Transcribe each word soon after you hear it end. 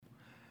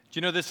Do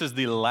you know this is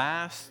the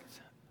last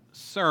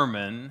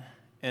sermon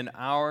in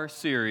our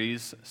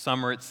series,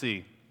 Summer at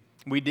Sea?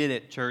 We did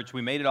it, church.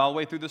 We made it all the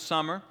way through the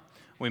summer.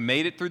 We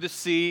made it through the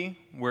sea.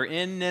 We're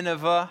in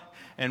Nineveh,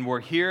 and we're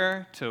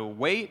here to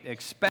wait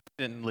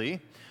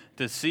expectantly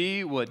to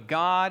see what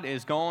God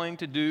is going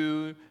to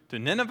do to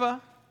Nineveh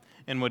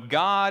and what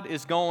God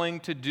is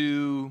going to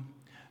do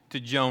to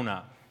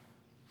Jonah.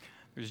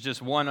 There's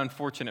just one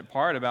unfortunate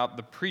part about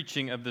the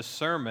preaching of this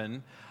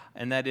sermon,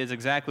 and that is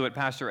exactly what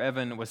Pastor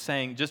Evan was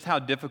saying, just how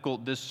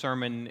difficult this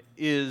sermon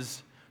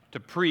is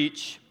to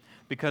preach,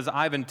 because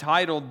I've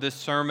entitled this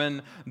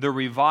sermon, The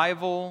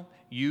Revival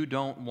You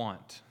Don't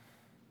Want.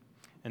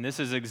 And this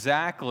is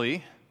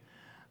exactly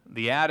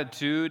the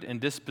attitude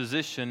and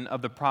disposition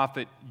of the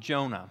prophet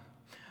Jonah.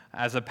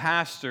 As a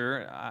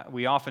pastor,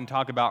 we often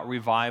talk about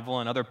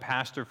revival, and other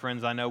pastor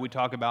friends I know, we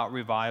talk about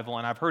revival,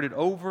 and I've heard it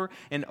over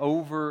and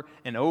over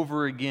and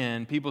over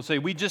again. People say,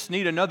 we just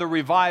need another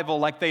revival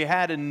like they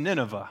had in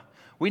Nineveh.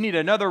 We need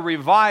another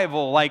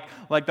revival like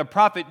the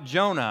prophet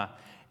Jonah.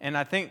 And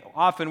I think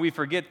often we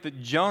forget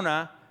that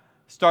Jonah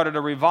started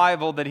a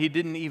revival that he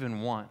didn't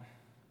even want.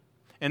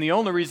 And the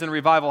only reason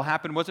revival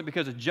happened wasn't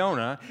because of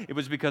Jonah, it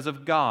was because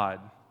of God.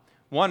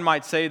 One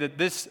might say that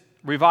this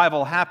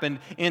revival happened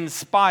in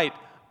spite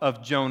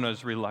of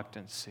Jonah's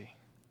reluctancy.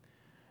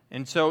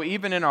 And so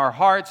even in our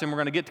hearts, and we're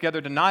going to get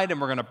together tonight,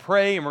 and we're going to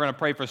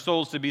pray for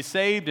souls to be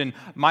saved, and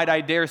might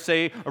I dare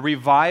say, a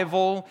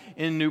revival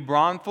in New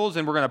Braunfels,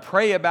 and we're going to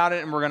pray about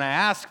it, and we're going to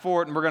ask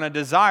for it, and we're going to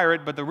desire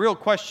it, but the real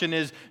question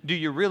is, do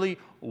you really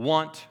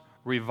want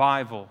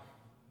revival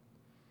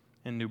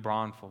in New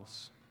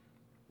Braunfels?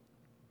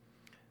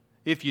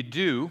 If you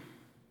do,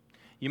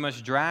 you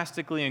must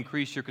drastically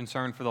increase your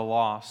concern for the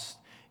lost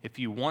if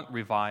you want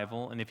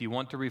revival and if you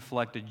want to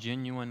reflect a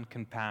genuine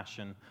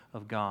compassion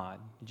of God.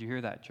 Did you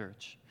hear that,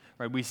 church?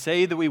 Right? We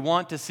say that we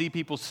want to see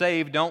people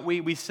saved, don't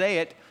we? We say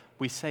it.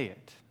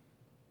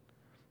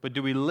 But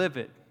do we live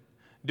it?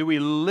 Do we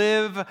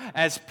live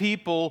as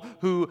people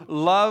who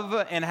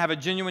love and have a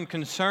genuine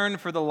concern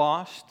for the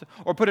lost?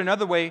 Or put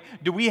another way,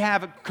 do we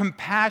have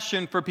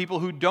compassion for people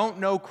who don't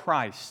know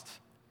Christ?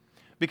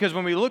 Because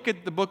when we look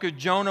at the book of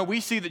Jonah, we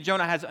see that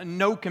Jonah has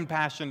no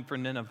compassion for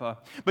Nineveh.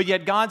 But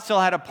yet God still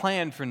had a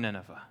plan for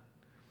Nineveh.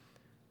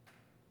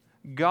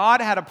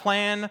 God had a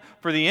plan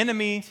for the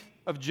enemies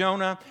of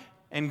Jonah,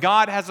 and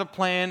God has a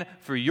plan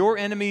for your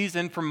enemies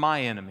and for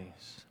my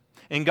enemies.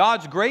 And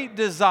God's great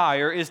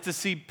desire is to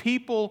see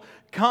people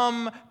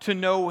come to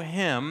know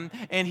Him,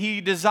 and He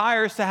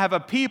desires to have a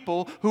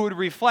people who would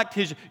reflect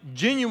His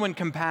genuine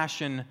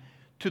compassion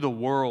to the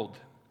world.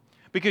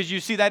 Because you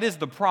see, that is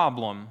the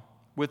problem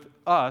with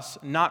us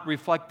not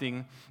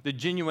reflecting the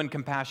genuine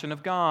compassion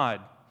of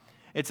God.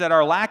 It's that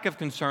our lack of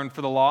concern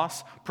for the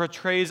lost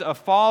portrays a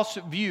false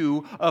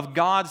view of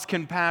God's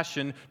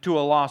compassion to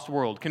a lost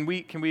world. Can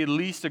we at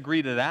least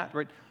agree to that?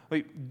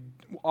 Right?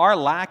 Our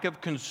lack of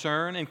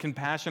concern and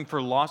compassion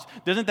for lost,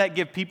 doesn't that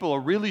give people a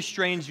really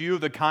strange view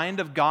of the kind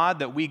of God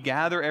that we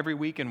gather every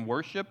week and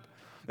worship?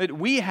 That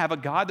we have a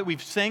God that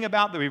we've sang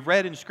about, that we've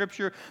read in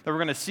Scripture, that we're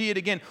going to see it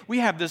again. We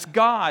have this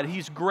God.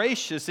 He's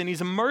gracious, and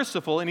He's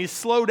merciful, and He's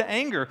slow to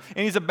anger,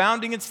 and He's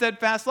abounding in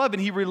steadfast love,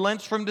 and He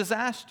relents from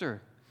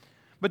disaster.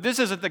 But this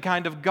isn't the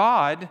kind of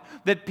God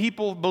that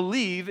people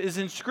believe is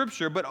in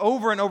Scripture. But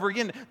over and over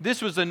again,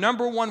 this was the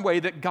number one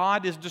way that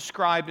God is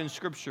described in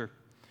Scripture.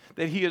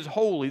 That He is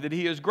holy, that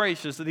He is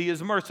gracious, that He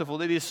is merciful,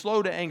 that He is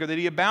slow to anger, that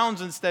He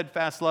abounds in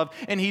steadfast love,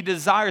 and He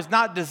desires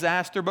not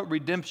disaster but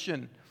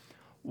redemption.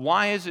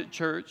 Why is it,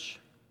 church,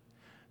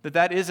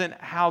 that isn't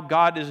how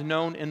God is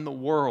known in the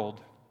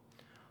world?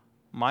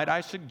 Might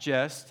I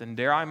suggest, and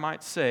dare I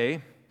might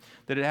say,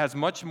 that it has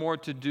much more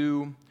to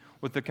do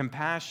with the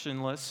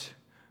compassionless,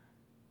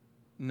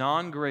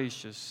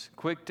 non-gracious,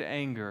 quick to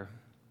anger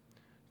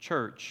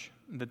church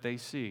that they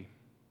see.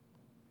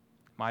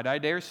 Might I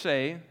dare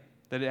say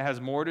that it has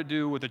more to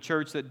do with a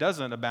church that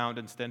doesn't abound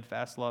in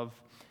steadfast love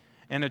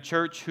and a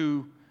church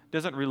who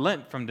doesn't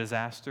relent from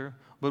disaster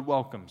but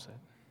welcomes it.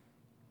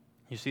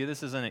 You see,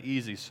 this isn't an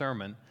easy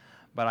sermon,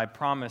 but I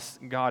promised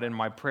God in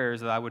my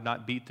prayers that I would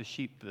not beat the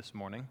sheep this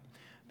morning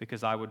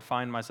because I would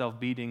find myself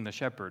beating the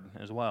shepherd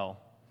as well,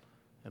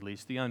 at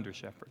least the under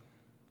shepherd.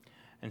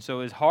 And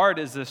so as hard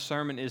as this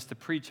sermon is to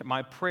preach,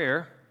 my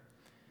prayer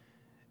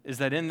is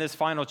that in this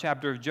final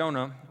chapter of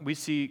Jonah, we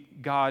see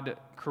God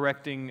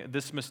correcting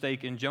this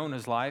mistake in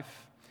Jonah's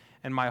life,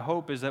 and my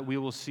hope is that we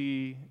will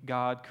see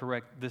God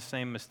correct this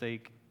same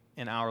mistake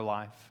in our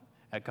life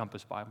at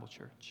Compass Bible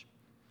Church.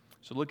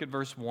 So look at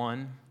verse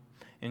 1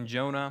 in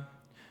Jonah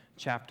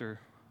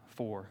chapter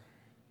 4.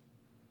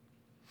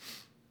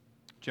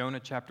 Jonah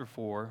chapter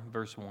 4,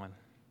 verse 1.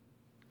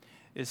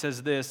 It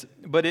says this,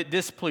 but it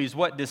displeased.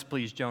 What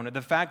displeased Jonah?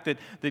 The fact that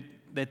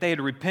they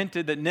had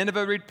repented, that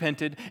Nineveh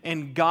repented,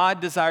 and God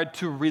desired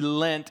to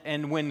relent.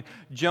 And when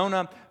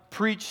Jonah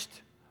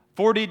preached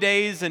 40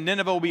 days and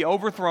Nineveh will be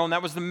overthrown.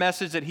 That was the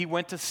message that he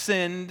went to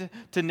send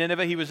to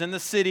Nineveh. He was in the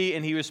city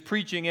and he was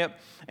preaching it.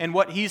 And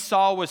what he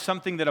saw was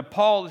something that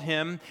appalled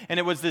him. And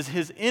it was this: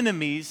 his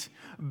enemies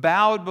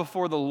bowed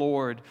before the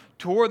Lord,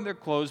 tore their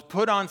clothes,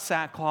 put on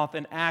sackcloth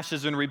and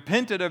ashes, and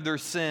repented of their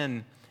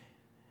sin.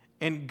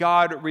 And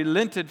God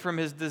relented from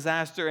his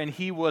disaster, and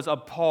he was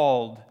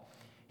appalled.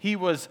 He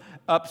was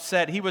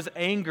upset. He was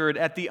angered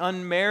at the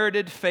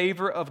unmerited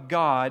favor of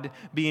God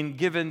being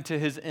given to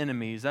his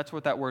enemies. That's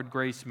what that word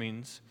grace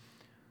means.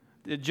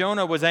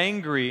 Jonah was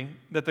angry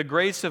that the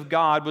grace of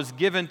God was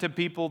given to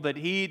people that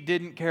he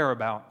didn't care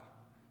about.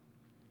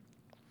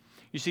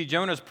 You see,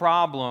 Jonah's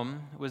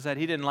problem was that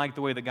he didn't like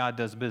the way that God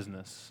does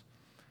business.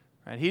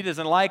 Right? He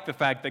doesn't like the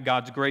fact that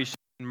God's gracious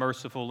and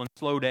merciful and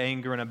slow to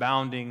anger and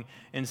abounding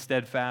in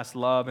steadfast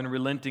love and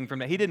relenting from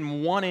that. He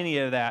didn't want any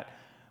of that.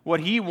 What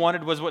he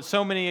wanted was what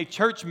so many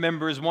church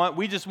members want.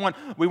 We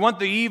want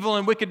the evil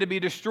and wicked to be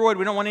destroyed.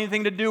 We don't want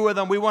anything to do with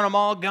them. We want them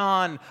all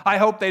gone. I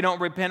hope they don't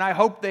repent. I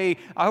hope they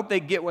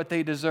get what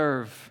they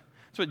deserve.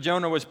 That's what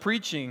Jonah was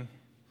preaching.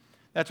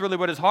 That's really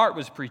what his heart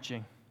was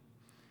preaching.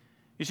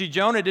 You see,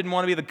 Jonah didn't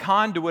want to be the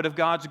conduit of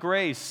God's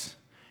grace.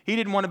 He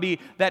didn't want to be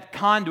that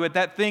conduit,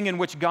 that thing in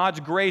which God's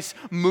grace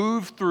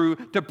moved through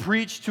to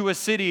preach to a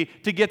city,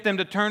 to get them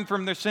to turn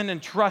from their sin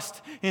and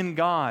trust in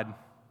God.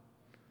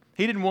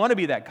 He didn't want to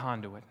be that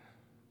conduit.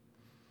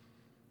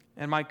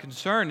 And my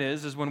concern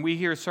is when we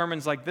hear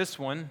sermons like this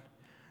one,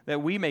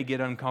 that we may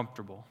get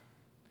uncomfortable.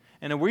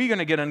 And we're going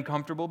to get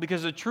uncomfortable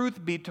because, the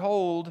truth be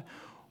told,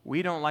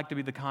 we don't like to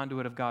be the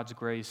conduit of God's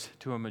grace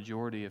to a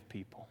majority of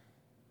people.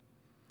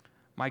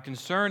 My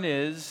concern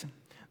is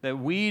that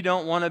we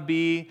don't want to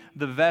be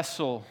the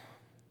vessel,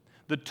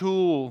 the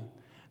tool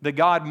that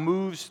God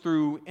moves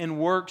through and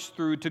works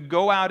through to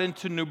go out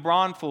into New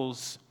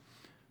Braunfels.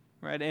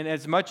 Right? And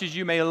as much as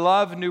you may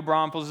love New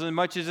Braunfels, as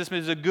much as this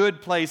is a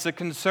good place, a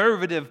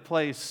conservative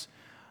place,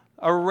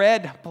 a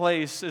red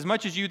place, as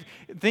much as you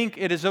think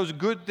it is those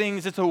good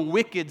things, it's a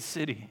wicked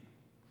city.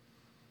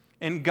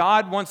 And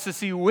God wants to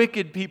see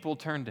wicked people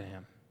turn to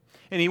Him.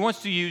 And He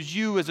wants to use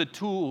you as a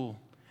tool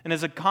and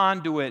as a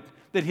conduit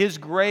that His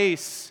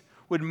grace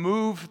would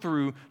move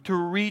through to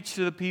reach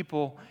to the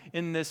people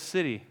in this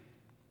city.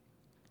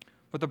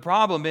 But the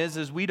problem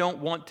is we don't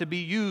want to be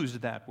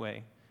used that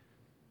way.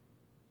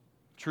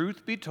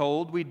 Truth be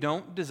told, we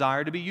don't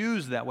desire to be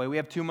used that way. We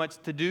have too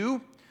much to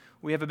do.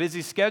 We have a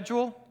busy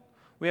schedule.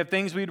 We have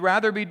things we'd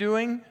rather be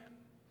doing.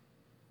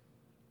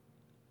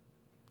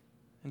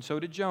 And so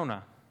did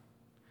Jonah.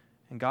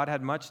 And God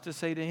had much to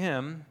say to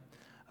him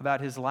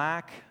about his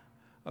lack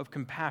of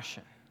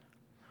compassion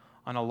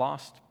on a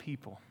lost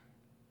people.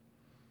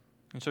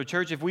 And so,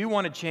 church, if we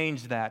want to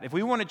change that, if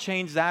we want to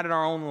change that in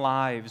our own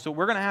lives, what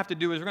we're going to have to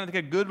do is we're going to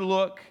take a good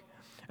look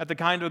at the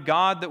kind of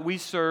God that we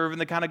serve and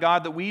the kind of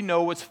God that we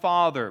know as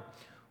Father,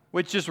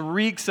 which just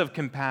reeks of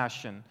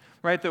compassion,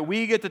 right? That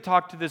we get to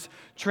talk to this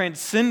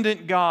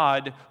transcendent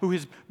God who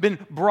has been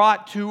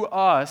brought to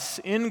us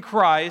in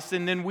Christ,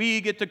 and then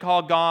we get to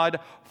call God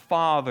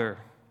Father.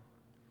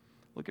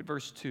 Look at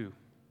verse 2.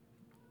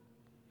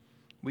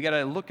 We got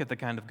to look at the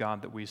kind of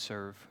God that we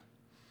serve.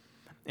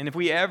 And if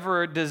we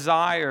ever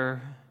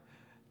desire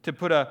to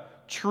put a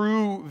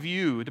true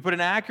view, to put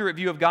an accurate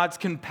view of God's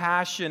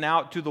compassion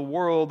out to the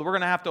world, we're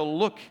going to have to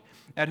look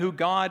at who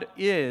God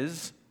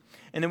is,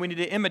 and then we need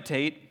to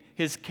imitate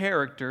His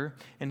character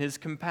and His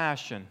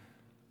compassion.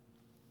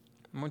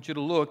 I want you to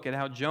look at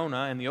how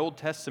Jonah in the Old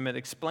Testament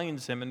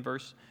explains Him in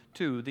verse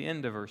 2, the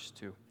end of verse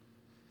 2.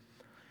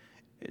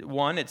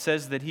 1, it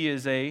says that He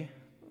is a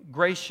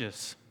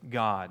gracious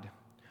God.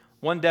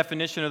 One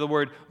definition of the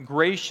word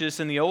gracious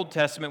in the Old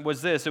Testament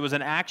was this: it was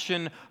an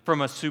action from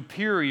a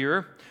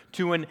superior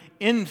to an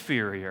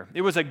inferior.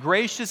 It was a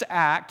gracious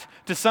act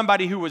to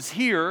somebody who was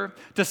here,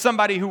 to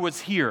somebody who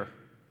was here.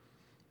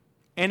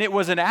 And it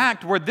was an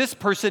act where this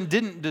person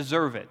didn't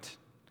deserve it.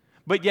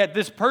 But yet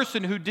this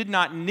person who did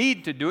not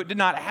need to do it, did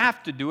not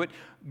have to do it,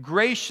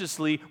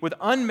 graciously, with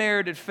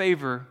unmerited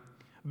favor,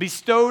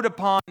 bestowed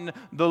upon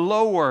the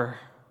lower,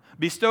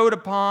 bestowed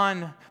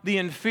upon the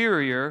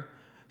inferior,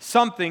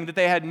 something that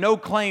they had no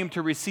claim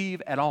to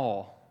receive at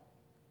all.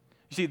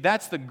 You see,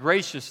 that's the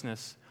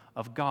graciousness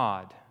of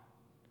God.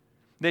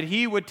 That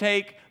He would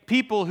take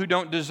people who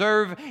don't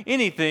deserve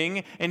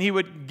anything and He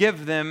would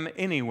give them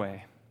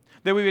anyway.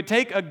 That we would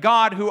take a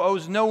God who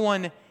owes no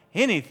one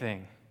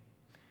anything,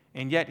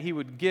 and yet He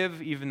would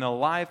give even the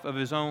life of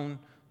His own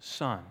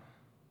Son.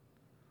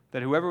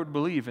 That whoever would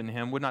believe in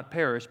Him would not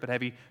perish but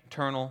have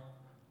eternal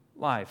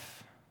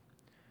life.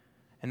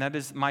 And that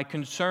is my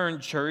concern,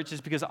 church,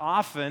 is because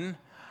often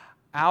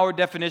our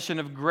definition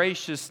of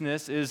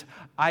graciousness is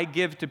I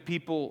give to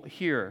people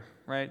here,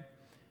 right?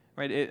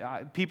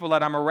 People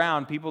that I'm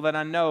around, people that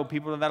I know,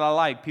 people that I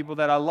like, people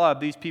that I love,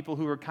 these people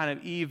who are kind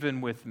of even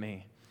with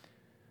me,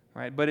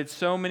 right? But it's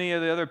so many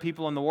of the other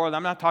people in the world.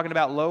 I'm not talking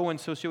about low in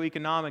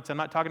socioeconomics. I'm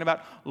not talking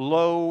about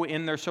low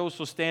in their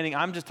social standing.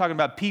 I'm just talking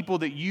about people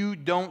that you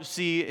don't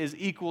see as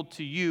equal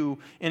to you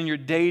in your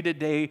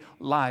day-to-day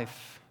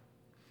life.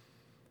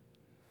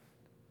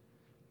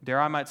 Dare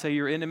I might say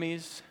your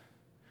enemies.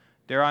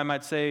 Dare I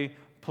might say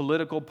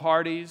political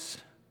parties.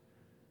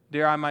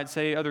 Dare I might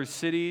say other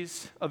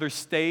cities, other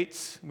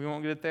states. We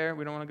won't get there.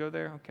 We don't want to go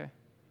there? Okay.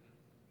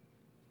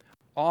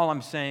 All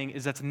I'm saying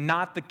is that's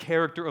not the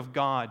character of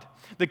God.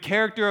 The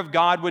character of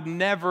God would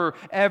never,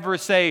 ever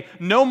say,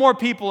 no more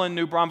people in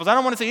New Braunfels. I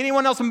don't want to see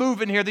anyone else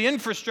move in here. The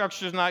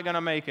infrastructure's not going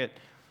to make it.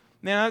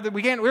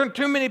 We're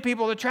too many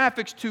people. The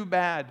traffic's too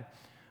bad.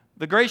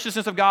 The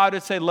graciousness of God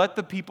would say, let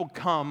the people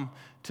come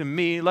to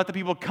me. Let the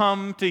people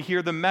come to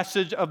hear the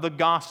message of the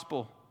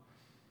gospel.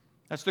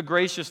 That's the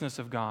graciousness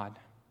of God.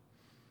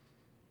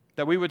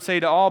 That we would say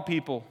to all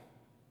people,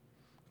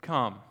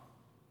 come.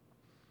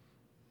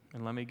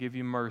 And let me give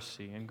you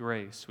mercy and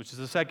grace, which is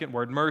the second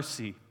word,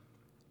 mercy.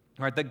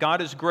 Right? That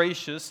God is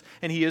gracious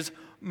and He is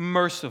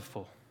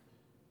merciful.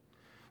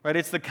 Right?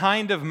 It's the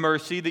kind of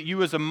mercy that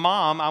you as a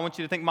mom, I want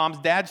you to think moms,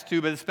 dads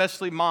too, but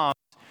especially moms,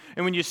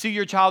 and when you see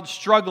your child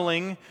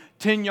struggling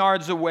 10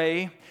 yards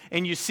away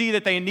and you see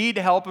that they need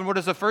help, and what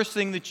is the first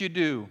thing that you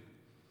do?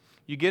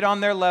 You get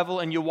on their level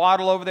and you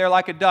waddle over there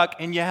like a duck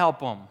and you help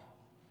them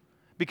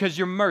because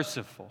you're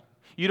merciful.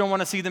 You don't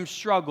want to see them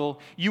struggle.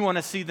 You want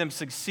to see them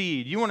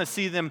succeed. You want to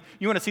see them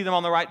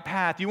on the right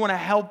path. You want to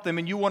help them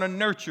and you want to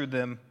nurture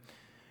them.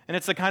 And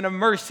it's the kind of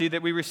mercy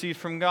that we receive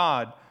from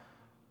God.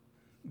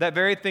 That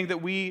very thing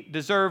that we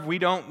deserve, we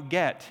don't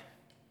get.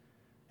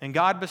 And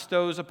God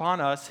bestows upon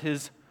us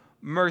His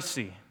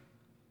mercy.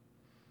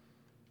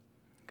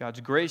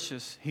 God's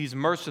gracious. He's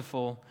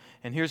merciful.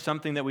 And here's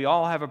something that we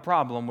all have a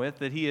problem with,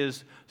 that He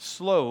is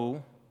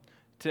slow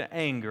to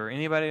anger.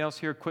 Anybody else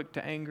here quick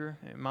to anger?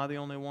 Am I the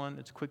only one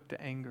that's quick to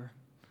anger?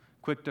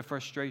 Quick to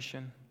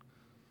frustration?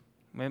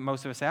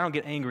 Most of us say, I don't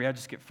get angry, I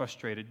just get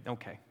frustrated.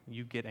 Okay,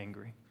 you get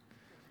angry.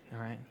 All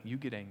right, you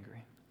get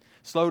angry.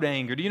 Slow to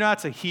anger. Do you know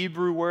that's a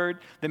Hebrew word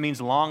that means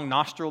long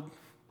nostril?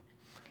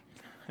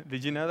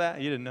 Did you know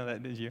that? You didn't know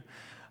that, did you?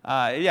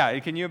 Yeah,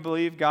 can you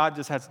believe God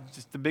just has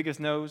the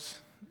biggest nose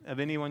of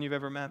anyone you've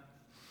ever met?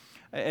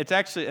 It's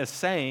actually a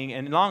saying,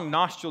 and long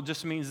nostril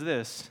just means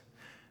this,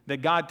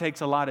 that God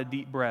takes a lot of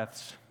deep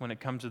breaths when it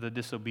comes to the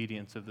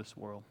disobedience of this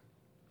world.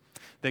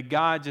 That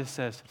God just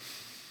says,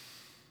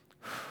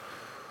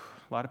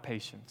 a lot of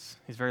patience.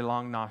 He's very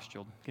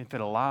long-nostriled. He can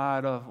fit a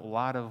lot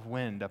of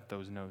wind up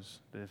those noses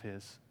of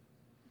His.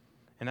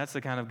 And that's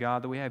the kind of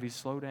God that we have. He's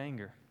slow to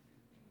anger.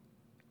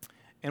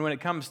 And when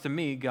it comes to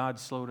me,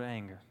 God's slow to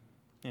anger.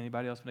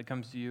 Anybody else when it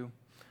comes to you?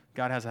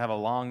 God has to have a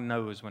long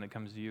nose when it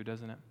comes to you,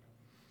 doesn't it?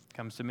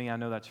 Comes to me, I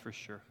know that's for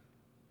sure.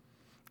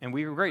 And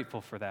we are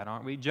grateful for that,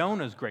 aren't we?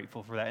 Jonah's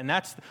grateful for that. And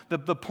that's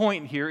the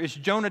point here is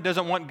Jonah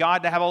doesn't want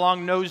God to have a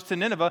long nose to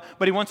Nineveh,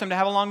 but he wants him to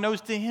have a long nose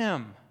to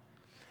him.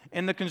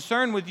 And the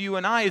concern with you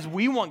and I is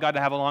we want God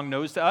to have a long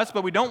nose to us,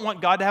 but we don't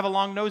want God to have a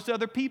long nose to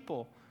other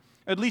people.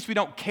 At least we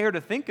don't care to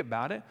think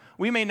about it.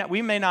 We may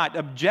not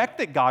object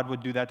that God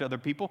would do that to other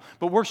people,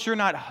 but we're sure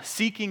not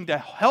seeking to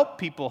help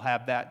people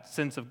have that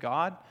sense of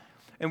God.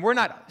 And we're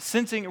not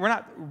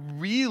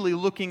really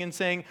looking and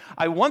saying,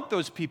 I want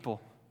those people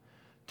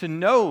to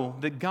know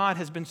that God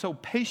has been so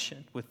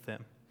patient with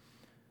them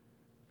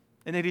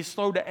and that He's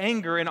slow to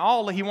anger, and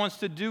all He wants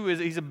to do is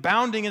He's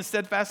abounding in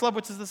steadfast love,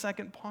 which is the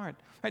second part.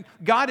 Right?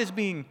 God is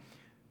being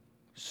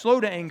slow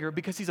to anger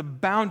because He's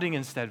abounding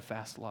in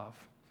steadfast love.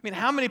 I mean,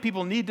 how many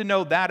people need to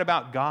know that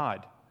about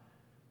God?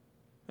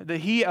 That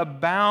He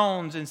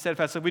abounds in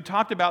steadfast love. We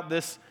talked about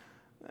this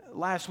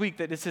last week,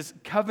 that it's His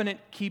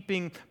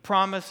covenant-keeping,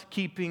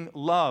 promise-keeping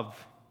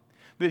love.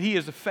 That He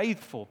is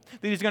faithful,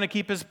 that He's going to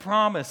keep His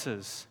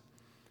promises.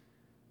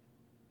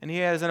 And He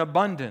has an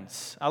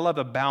abundance. I love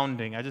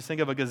abounding. I just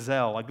think of a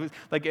gazelle.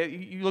 Like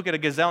you look at a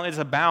gazelle and it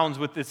abounds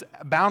with this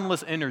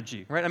boundless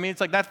energy, right? I mean, it's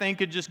like that thing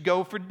could just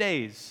go for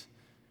days.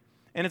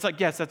 And it's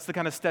like, yes, that's the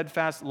kind of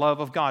steadfast love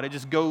of God. It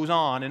just goes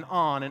on and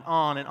on and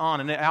on and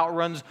on, and it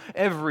outruns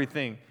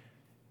everything.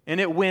 And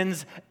it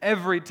wins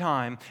every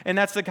time. And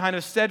that's the kind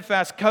of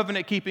steadfast,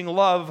 covenant-keeping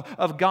love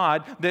of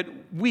God that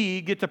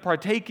we get to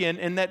partake in,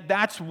 and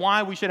that's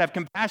why we should have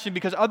compassion,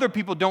 because other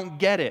people don't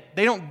get it.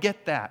 They don't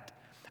get that.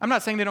 I'm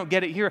not saying they don't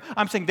get it here.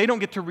 I'm saying they don't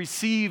get to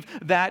receive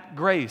that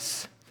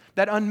grace,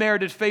 that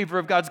unmerited favor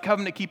of God's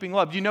covenant-keeping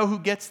love. Do you know who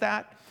gets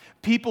that?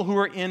 People who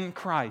are in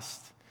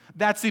Christ.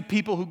 That's the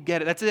people who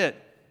get it. That's it.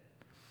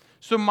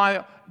 So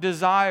my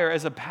desire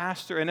as a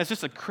pastor and as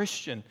just a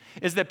Christian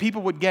is that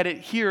people would get it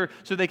here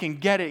so they can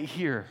get it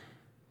here.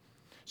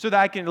 So that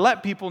I can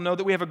let people know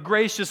that we have a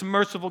gracious,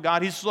 merciful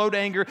God. He's slow to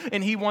anger,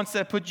 and He wants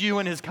to put you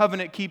in His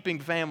covenant-keeping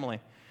family.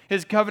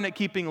 His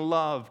covenant-keeping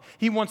love.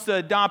 He wants to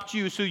adopt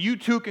you so you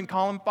too can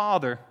call Him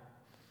Father.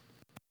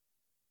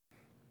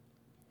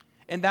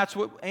 And that's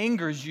what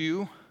angers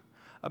you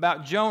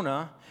about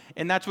Jonah,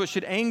 and that's what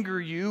should anger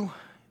you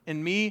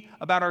and me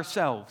about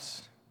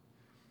ourselves.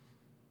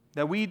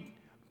 That we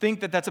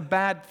think that that's a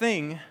bad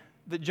thing,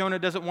 that Jonah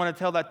doesn't want to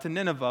tell that to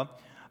Nineveh,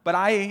 but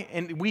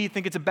we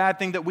think it's a bad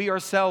thing that we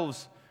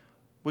ourselves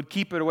would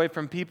keep it away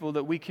from people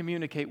that we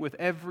communicate with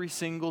every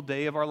single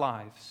day of our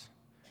lives.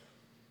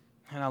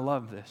 And I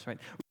love this, right?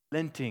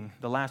 relenting,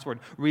 the last word,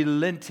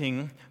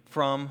 relenting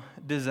from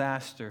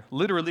disaster.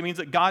 Literally means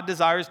that God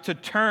desires to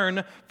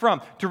turn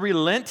from. To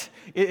relent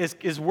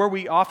is where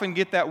we often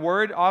get that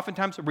word,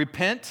 oftentimes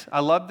repent.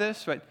 I love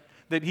this, right?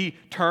 That he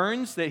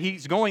turns, that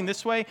he's going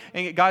this way.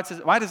 And God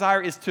says, my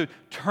desire is to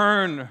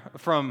turn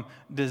from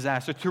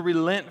disaster, to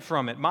relent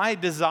from it. My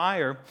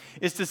desire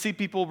is to see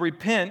people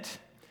repent,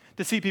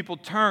 to see people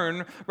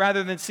turn,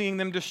 rather than seeing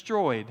them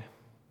destroyed.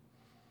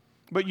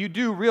 But you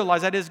do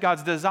realize that is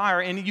God's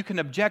desire, and you can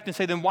object and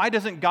say, then why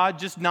doesn't God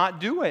just not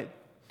do it?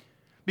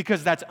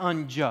 Because that's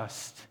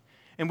unjust.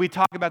 And we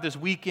talk about this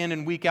week in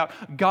and week out.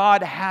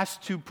 God has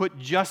to put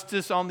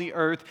justice on the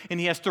earth, and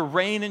he has to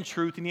reign in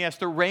truth, and he has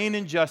to reign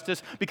in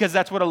justice, because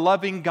that's what a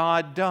loving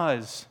God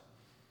does.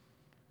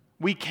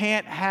 We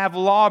can't have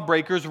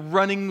lawbreakers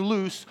running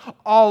loose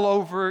all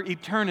over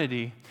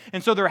eternity.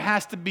 And so there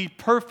has to be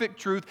perfect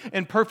truth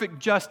and perfect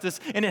justice,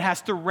 and it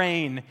has to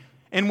reign.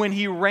 And when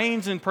he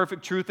reigns in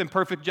perfect truth and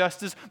perfect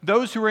justice,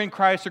 those who are in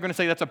Christ are going to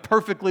say that's a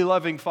perfectly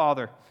loving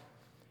Father.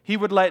 He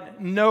would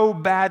let no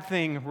bad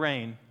thing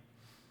reign.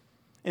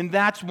 And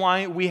that's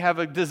why we have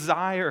a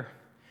desire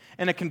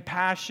and a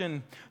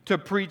compassion to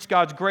preach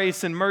God's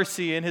grace and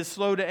mercy and his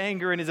slow to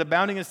anger and his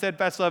abounding and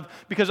steadfast love,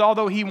 because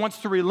although he wants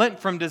to relent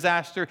from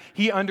disaster,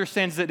 he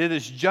understands that it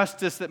is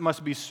justice that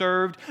must be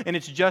served, and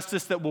it's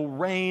justice that will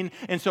reign.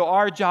 And so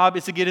our job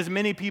is to get as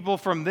many people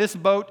from this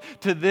boat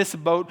to this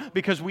boat,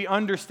 because we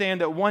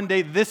understand that one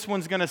day this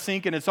one's going to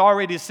sink, and it's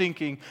already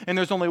sinking, and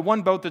there's only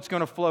one boat that's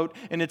going to float,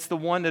 and it's the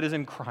one that is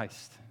in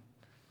Christ.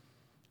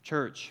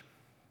 Church,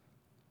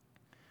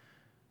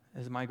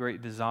 it is my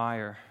great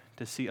desire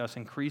to see us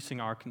increasing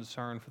our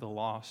concern for the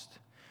lost,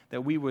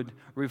 that we would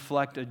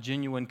reflect a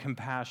genuine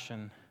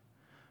compassion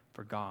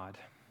for God.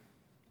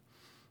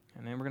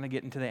 And then we're going to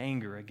get into the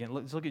anger again.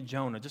 Let's look at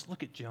Jonah. Just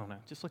look at Jonah.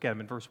 Just look at him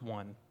in verse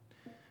 1.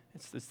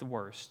 It's the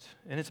worst.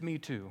 And it's me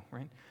too,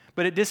 right?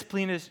 But it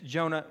displeased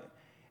Jonah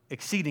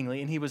exceedingly,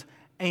 and he was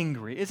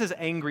angry. It says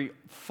angry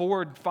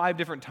 4 or 5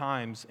 different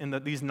times in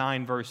these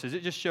 9 verses.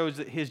 It just shows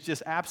that his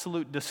just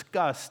absolute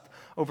disgust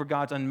over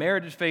God's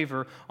unmerited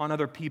favor on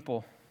other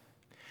people.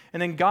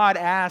 And then God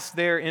asks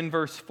there in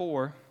verse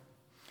 4,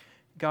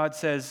 God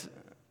says,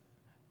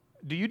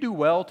 do you do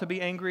well to be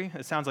angry?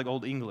 It sounds like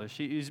Old English.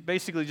 He's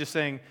basically just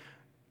saying,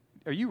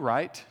 are you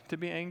right to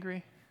be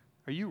angry?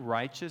 Are you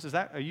righteous?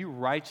 Are you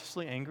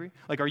righteously angry?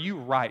 Like, are you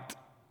right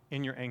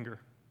in your anger?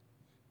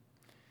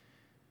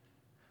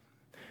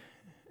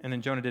 And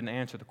then Jonah didn't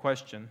answer the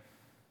question,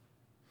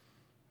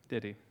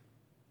 did he?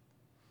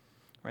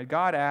 Right?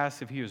 God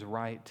asks if he was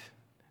right.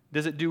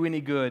 Does it do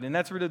any good? And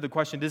that's really the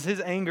question. Did his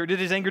anger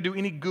do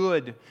any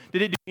good?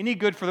 Did it do any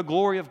good for the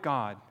glory of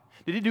God?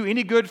 Did it do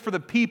any good for the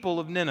people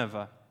of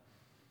Nineveh?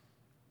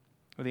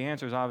 Well, the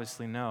answer is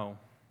obviously no.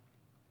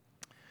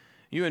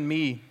 You and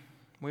me,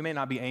 we may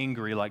not be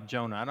angry like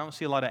Jonah. I don't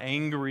see a lot of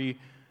angry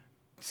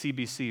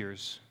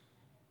CBCers.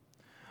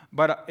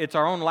 But it's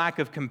our own lack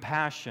of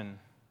compassion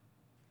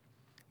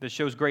that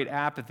shows great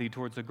apathy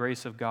towards the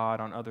grace of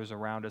God on others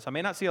around us. I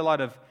may not see a lot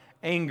of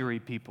angry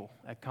people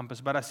at Compass,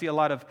 but I see a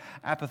lot of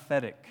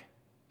apathetic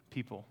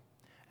people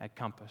at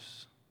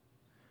Compass.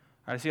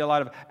 I see a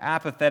lot of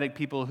apathetic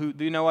people who,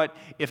 you know what,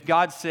 if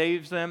God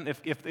saves them,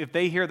 if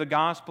they hear the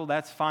gospel,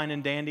 that's fine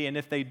and dandy, and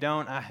if they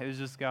don't, it was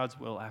just God's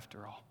will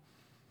after all.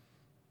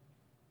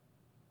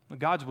 But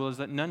God's will is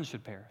that none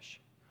should perish,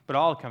 but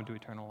all come to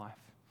eternal life.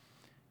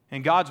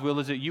 And God's will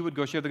is that you would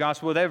go share the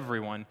gospel with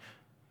everyone.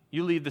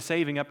 You leave the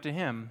saving up to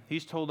him.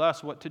 He's told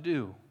us what to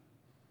do.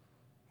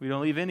 We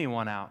don't leave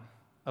anyone out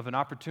of an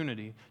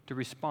opportunity to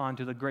respond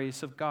to the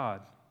grace of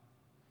God.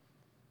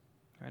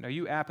 Right? Are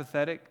you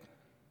apathetic?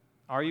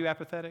 Are you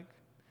apathetic?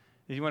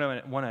 Do you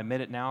want to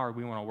admit it now, or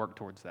we want to work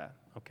towards that?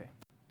 Okay,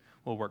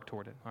 we'll work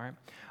toward it, all right?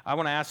 I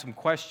want to ask some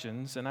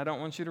questions, and I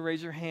don't want you to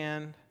raise your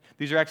hand.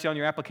 These are actually on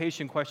your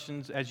application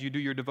questions as you do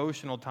your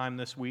devotional time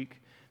this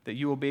week that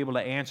you will be able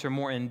to answer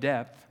more in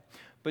depth.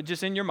 But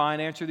just in your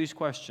mind, answer these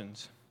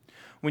questions.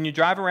 When you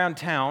drive around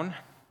town,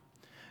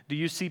 do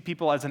you see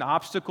people as an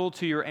obstacle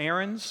to your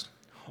errands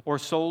or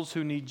souls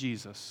who need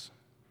Jesus?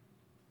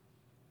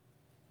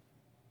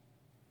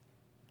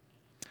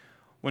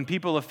 When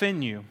people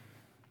offend you,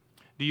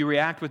 do you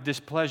react with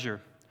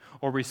displeasure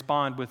or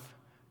respond with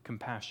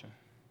compassion?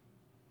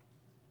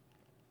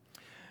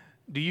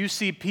 Do you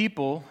see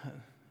people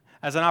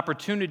as an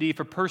opportunity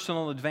for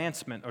personal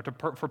advancement or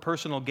for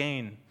personal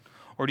gain?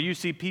 Or do you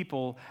see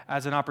people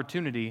as an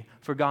opportunity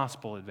for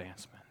gospel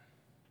advancement?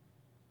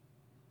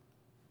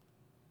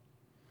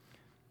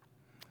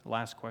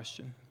 Last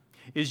question.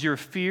 Is your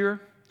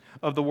fear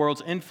of the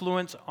world's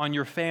influence on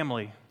your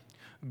family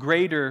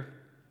greater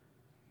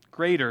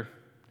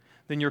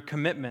than your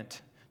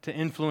commitment to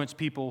influence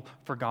people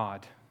for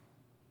God?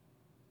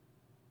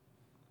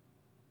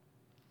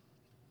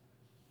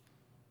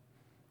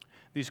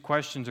 These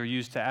questions are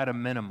used to add a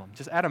minimum.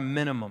 Just add a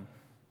minimum.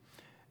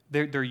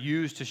 They're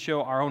used to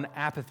show our own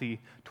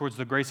apathy towards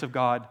the grace of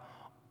God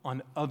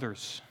on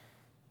others.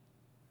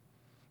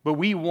 But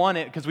we want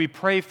it because we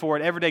pray for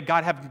it every day.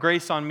 God, have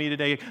grace on me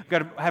today.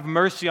 God, have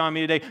mercy on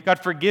me today. God,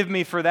 forgive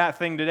me for that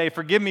thing today.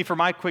 Forgive me for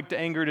my quick to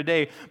anger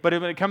today. But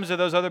when it comes to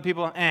those other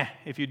people,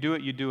 if you do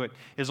it, you do it.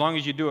 As long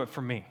as you do it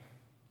for me.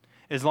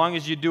 As long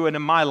as you do it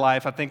in my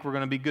life, I think we're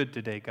going to be good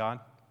today, God.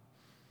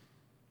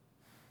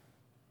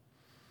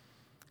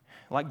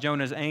 Like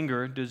Jonah's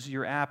anger, does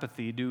your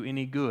apathy do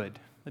any good?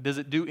 Does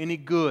it do any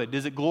good?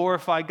 Does it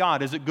glorify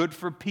God? Is it good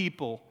for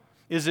people?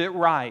 Is it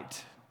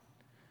right?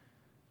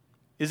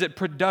 Is it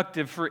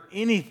productive for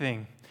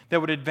anything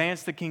that would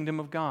advance the kingdom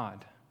of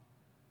God?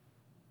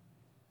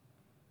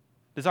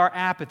 Does our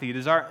apathy,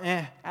 does our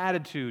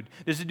attitude,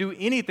 does it do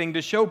anything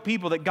to show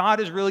people that God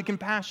is really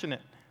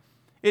compassionate?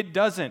 It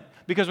doesn't.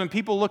 Because when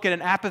people look at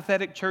an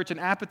apathetic church and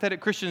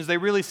apathetic Christians, they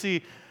really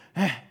see,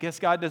 guess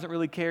God doesn't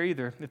really care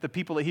either. If the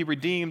people that He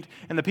redeemed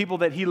and the people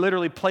that He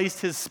literally placed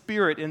His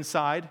Spirit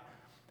inside,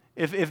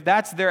 if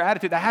that's their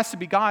attitude, that has to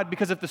be God,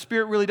 because if the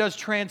Spirit really does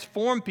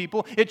transform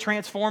people, it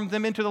transforms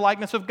them into the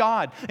likeness of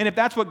God. And if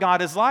that's what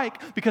God is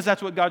like, because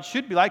that's what God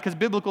should be like, because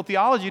biblical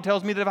theology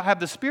tells me that if I have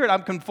the Spirit,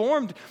 I'm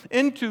conformed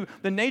into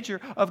the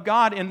nature of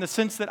God in the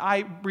sense that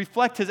I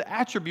reflect His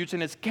attributes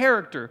and His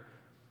character.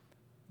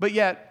 But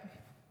yet,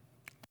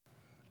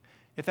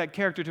 if that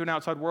character to an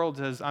outside world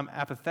says I'm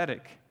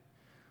apathetic,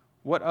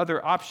 what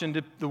other option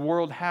did the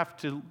world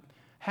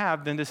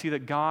have than to see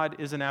that God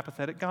is an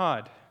apathetic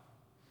God?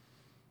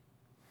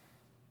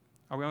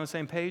 Are we on the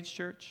same page,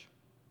 church?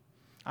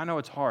 I know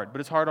it's hard, but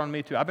it's hard on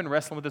me too. I've been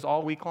wrestling with this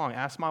all week long.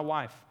 Ask my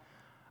wife.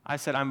 I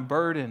said, I'm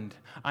burdened,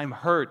 I'm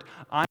hurt,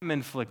 I'm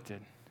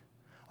inflicted.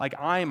 Like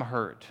I'm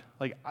hurt.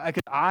 Like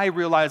I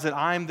realize that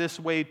I'm this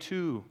way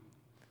too.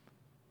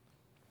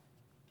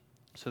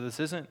 So this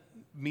isn't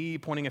me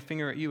pointing a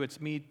finger at you. It's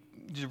me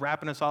just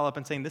wrapping us all up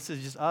and saying this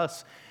is just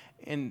us.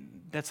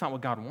 And that's not what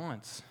God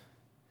wants.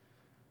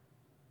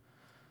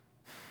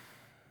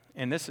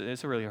 And this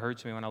really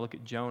hurts me when I look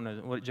at Jonah,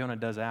 what Jonah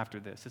does after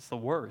this. It's the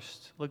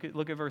worst. Look at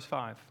verse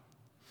 5.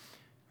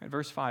 At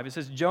verse 5, it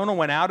says, Jonah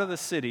went out of the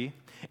city,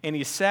 and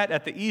he sat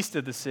at the east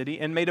of the city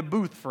and made a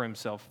booth for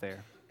himself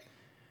there.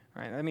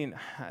 Right? I mean,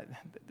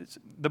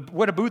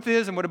 what a booth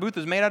is and what a booth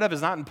is made out of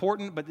is not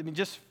important, but I mean,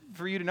 just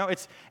for you to know,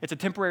 it's a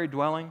temporary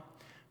dwelling.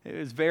 It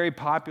was very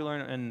popular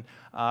in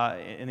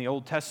the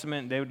Old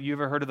Testament. You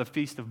ever heard of the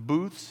Feast of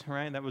Booths,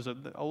 right? That was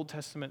the Old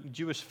Testament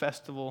Jewish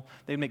festival.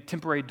 They'd make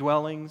temporary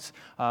dwellings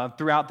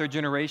throughout their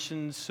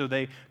generations so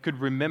they could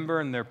remember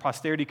and their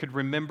posterity could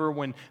remember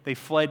when they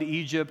fled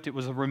Egypt. It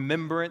was a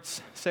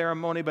remembrance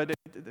ceremony, but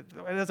it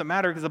doesn't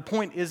matter because the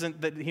point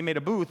isn't that he made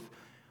a booth.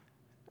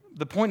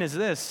 The point is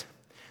this,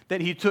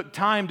 that he took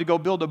time to go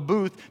build a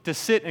booth to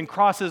sit and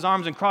cross his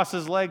arms and cross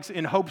his legs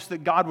in hopes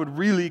that God would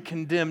really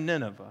condemn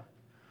Nineveh.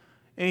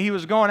 And he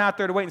was going out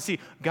there to wait and see,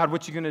 God,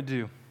 what you going to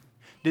do?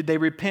 Did they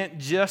repent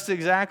just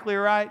exactly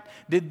right?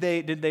 Did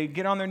they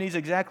get on their knees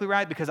exactly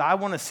right? Because I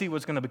want to see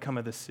what's going to become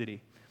of this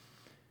city.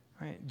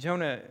 Right?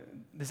 Jonah,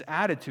 this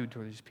attitude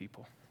toward these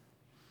people,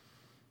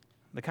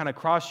 the kind of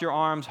cross your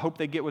arms, hope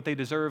they get what they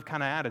deserve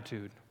kind of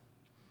attitude.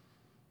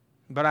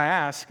 But I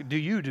ask, do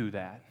you do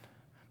that?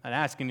 I'm not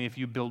asking if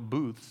you build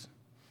booths.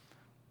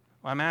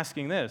 Well, I'm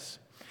asking this.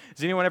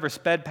 Has anyone ever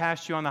sped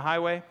past you on the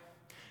highway?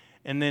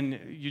 And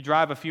then you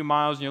drive a few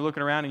miles and you're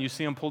looking around and you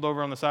see them pulled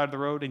over on the side of the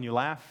road and you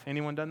laugh?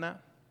 Anyone done that?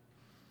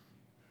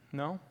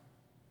 No?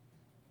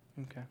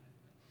 Okay.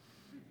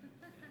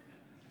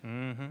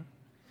 Mm-hmm.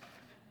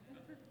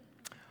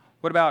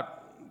 What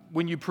about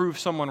when you prove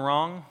someone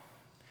wrong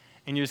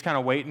and you're just kind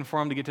of waiting for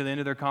them to get to the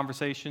end of their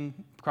conversation,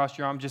 cross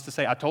your arm just to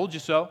say, I told you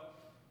so.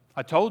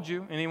 I told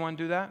you. Anyone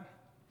do that?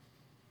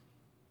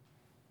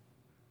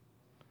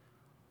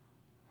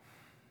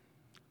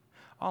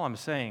 All I'm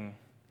saying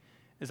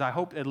is I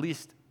hope at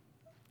least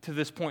to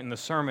this point in the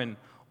sermon,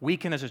 we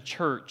can as a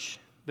church,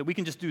 that we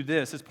can just do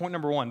this. It's point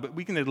number one, but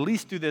we can at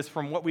least do this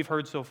from what we've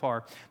heard so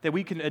far, that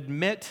we can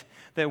admit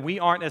that we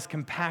aren't as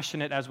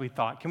compassionate as we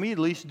thought. Can we at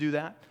least do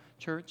that,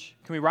 church?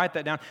 Can we write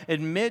that down?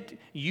 Admit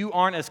you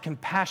aren't as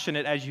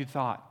compassionate as you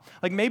thought.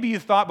 Like maybe you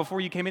thought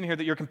before you came in here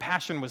that your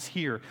compassion was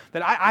here,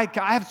 that I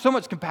have so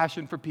much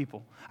compassion for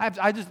people.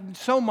 I just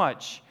so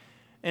much.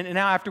 And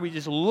now after we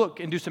just look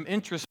and do some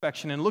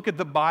introspection and look at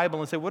the Bible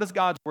and say, what does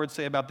God's Word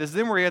say about this?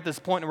 Then we're at this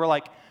point and we're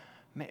like,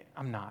 man,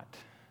 I'm not.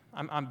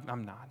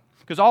 I'm not.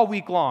 Because all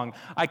week long,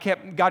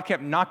 God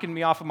kept knocking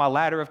me off of my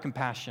ladder of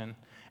compassion.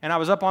 And I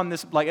was up on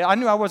this, like I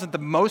knew I wasn't the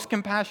most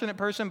compassionate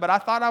person, but I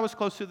thought I was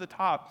close to the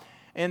top.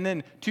 And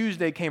then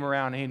Tuesday came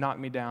around and he knocked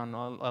me down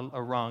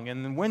a rung.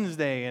 And then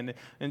Wednesday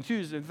and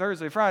Tuesday,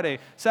 Thursday, Friday,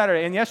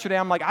 Saturday, and yesterday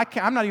I'm like, I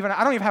don't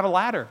even have a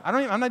ladder.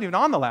 I'm not even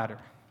on the ladder.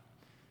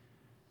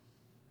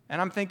 And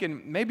I'm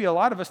thinking maybe a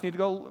lot of us need to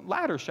go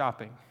ladder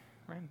shopping,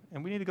 right?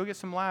 And we need to go get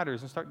some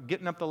ladders and start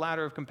getting up the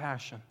ladder of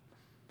compassion.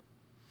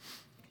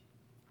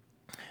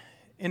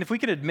 And if we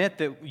could admit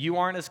that you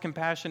aren't as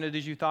compassionate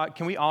as you thought,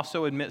 can we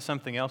also admit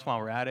something else while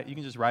we're at it? You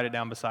can just write it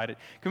down beside it.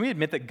 Can we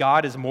admit that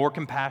God is more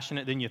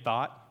compassionate than you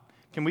thought?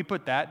 Can we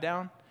put that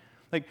down?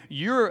 Like,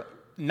 you're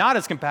not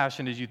as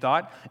compassionate as you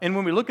thought. And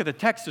when we look at the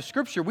text of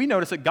Scripture, we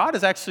notice that God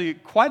is actually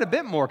quite a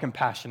bit more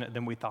compassionate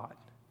than we thought.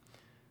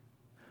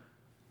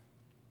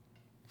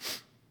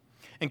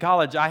 In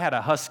college, I had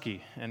a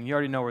husky, and you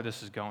already know where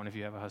this is going if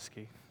you have a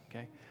husky,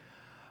 okay?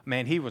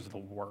 Man, he was the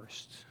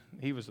worst.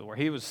 He was the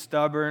worst. He was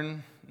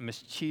stubborn,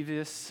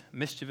 mischievous,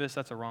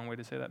 that's a wrong way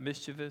to say that,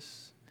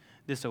 mischievous,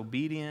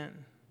 disobedient.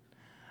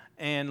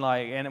 And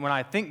when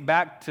I think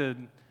back to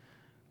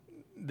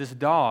this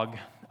dog,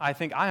 I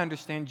think I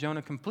understand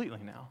Jonah completely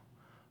now.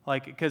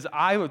 Because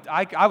I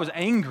was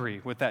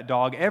angry with that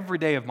dog every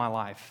day of my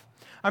life.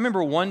 I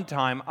remember one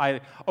time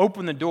I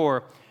opened the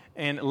door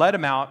and let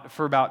him out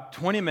for about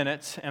 20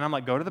 minutes, and I'm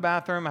like, go to the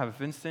bathroom, I have a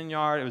fenced-in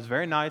yard. It was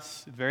very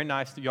nice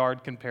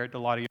yard compared to a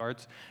lot of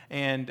yards.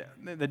 And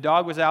the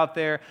dog was out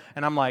there,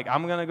 and I'm like,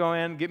 I'm going to go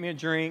in, get me a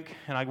drink,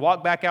 and I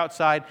walk back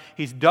outside.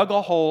 He's dug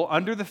a hole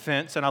under the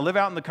fence, and I live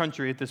out in the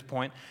country at this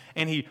point,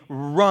 and he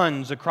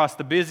runs across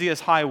the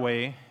busiest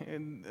highway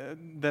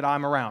that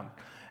I'm around.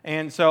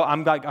 And so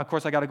of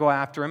course, I got to go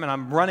after him, and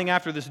I'm running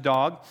after this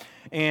dog.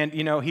 And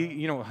if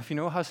you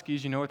know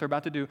huskies, you know what they're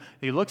about to do.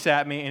 He looks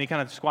at me, and he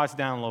kind of squats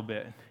down a little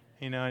bit,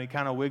 and he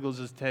kind of wiggles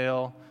his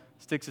tail,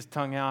 sticks his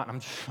tongue out. I'm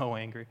so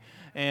angry.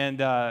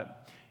 And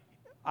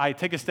I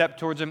take a step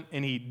towards him,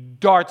 and he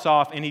darts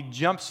off, and he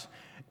jumps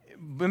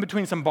in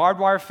between some barbed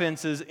wire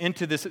fences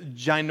into this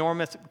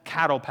ginormous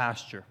cattle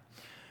pasture.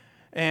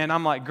 And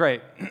I'm like,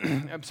 great.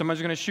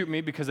 Somebody's going to shoot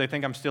me because they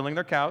think I'm stealing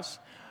their cows.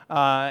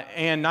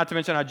 And not to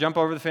mention, I jump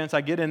over the fence,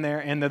 I get in there,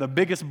 and they're the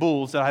biggest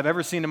bulls that I've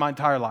ever seen in my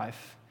entire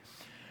life.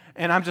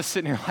 And I'm just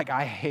sitting here like,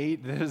 I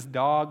hate this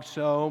dog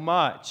so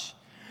much.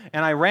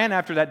 And I ran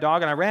after that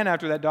dog, and I ran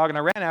after that dog, and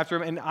I ran after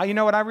him, and you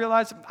know what I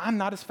realized? I'm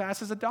not as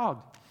fast as a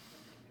dog.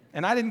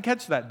 And I didn't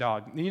catch that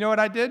dog. You know what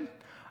I did?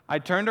 I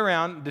turned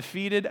around,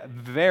 defeated,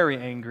 very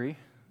angry,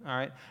 all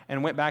right,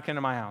 and went back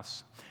into my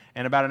house.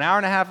 And about an hour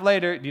and a half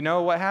later, do you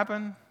know what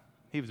happened?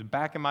 He was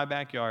back in my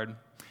backyard.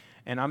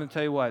 And I'm going to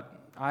tell you what,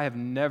 I have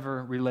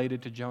never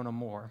related to Jonah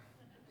more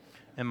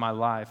in my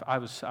life. I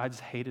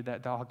just hated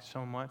that dog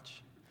so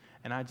much.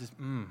 And I just,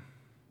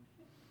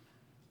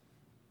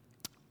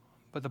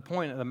 But the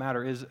point of the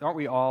matter is, aren't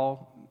we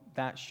all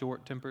that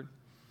short-tempered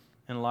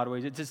in a lot of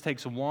ways? It just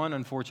takes one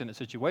unfortunate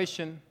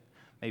situation,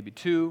 maybe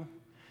two.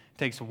 It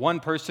takes one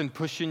person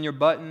pushing your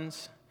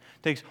buttons.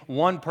 It takes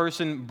one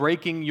person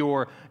breaking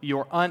your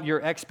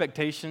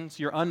expectations,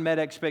 your unmet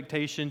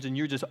expectations, and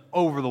you're just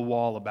over the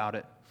wall about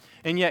it.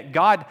 And yet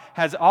God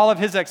has all of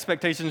His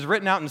expectations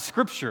written out in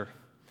Scripture.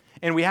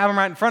 And we have them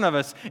right in front of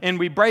us, and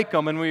we break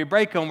them, and when we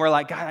break them, we're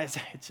like, God,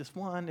 it's just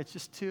one, it's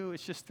just two,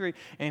 it's just three.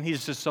 And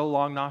He's just so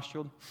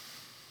long-nostriled.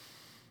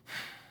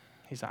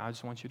 He's like, I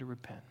just want you to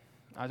repent.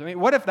 I mean,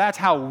 what if that's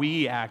how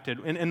we acted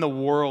in the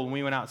world when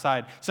we went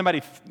outside?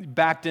 Somebody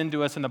backed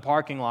into us in the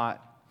parking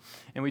lot,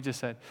 and we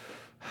just said,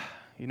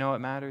 you know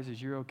what matters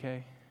is you're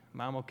okay,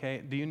 I'm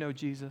okay. Do you know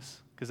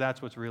Jesus? Because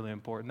that's what's really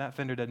important. That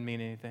fender doesn't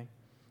mean anything.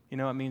 You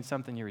know, it means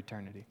something your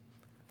eternity.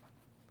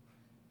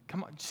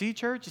 Come on, see,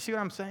 church? You see what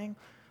I'm saying?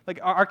 Like,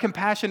 our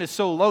compassion is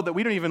so low that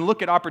we don't even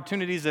look at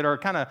opportunities that are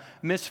kind of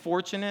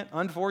unfortunate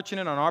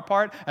on our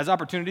part, as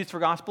opportunities for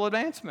gospel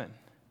advancement.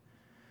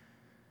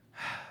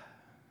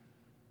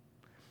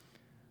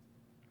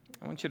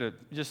 I want you to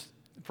just,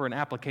 for an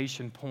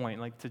application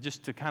point,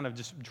 to kind of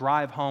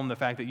drive home the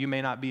fact that you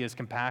may not be as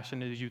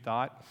compassionate as you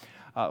thought.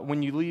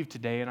 When you leave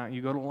today and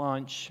you go to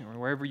lunch, or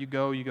wherever you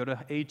go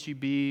to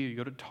H-E-B, you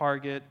go to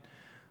Target.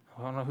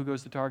 I don't know who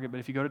goes to Target, but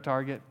if you go to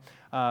Target,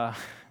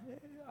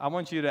 I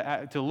want you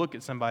to look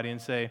at somebody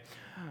and say,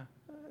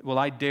 will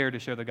I dare to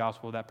share the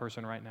gospel with that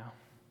person right now?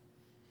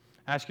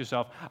 Ask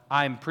yourself,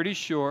 I'm pretty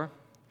sure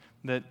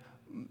that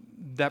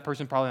that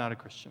person's probably not a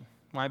Christian.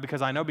 Why?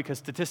 Because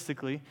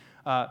statistically,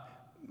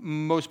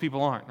 most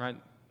people aren't, right?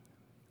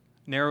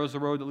 Narrow is the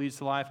road that leads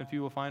to life, and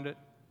few will find it.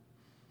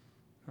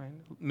 Right?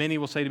 Many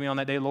will say to me on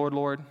that day, Lord,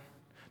 Lord,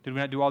 did we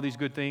not do all these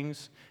good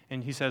things?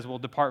 And He says, well,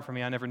 depart from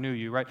me, I never knew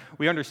you, right?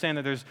 We understand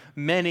that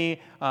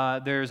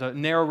there's a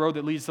narrow road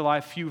that leads to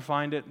life, few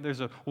find it. There's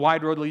a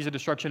wide road that leads to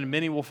destruction, and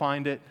many will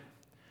find it.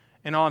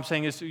 And all I'm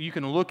saying is you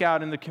can look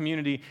out in the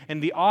community,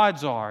 and the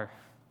odds are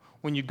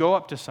when you go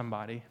up to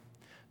somebody,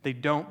 they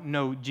don't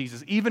know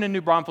Jesus. Even in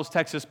New Braunfels,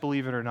 Texas,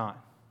 believe it or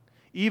not.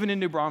 Even in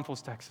New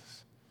Braunfels,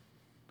 Texas.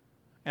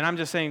 And I'm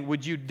just saying,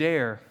 would you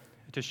dare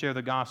to share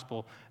the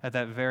gospel at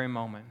that very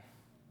moment?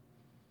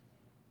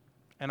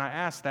 And I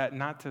ask that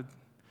not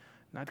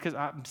because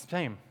I'm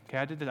saying, okay,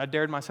 I did this. I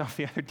dared myself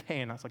the other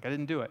day, and I was like, I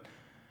didn't do it.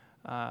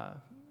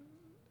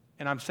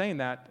 And I'm saying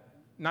that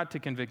not to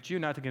convict you,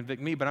 not to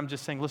convict me, but I'm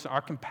just saying, listen,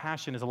 our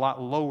compassion is a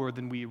lot lower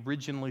than we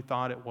originally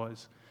thought it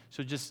was.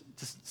 So just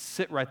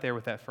sit right there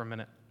with that for a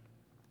minute.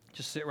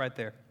 Just sit right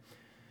there.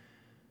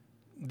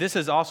 This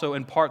is also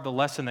in part the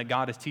lesson that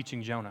God is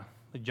teaching Jonah.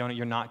 Like, Jonah,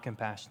 you're not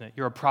compassionate.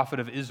 You're a prophet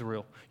of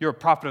Israel. You're a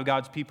prophet of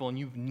God's people, and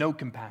you've no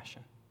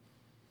compassion.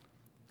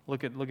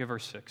 Look at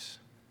verse 6.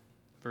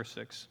 Verse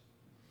 6.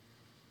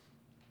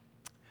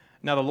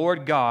 Now the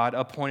Lord God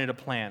appointed a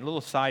plant.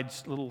 Little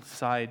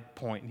side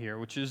point here,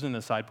 which isn't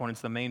a side point,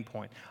 it's the main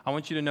point. I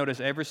want you to notice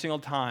every single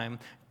time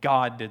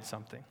God did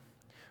something.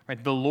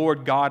 Right? The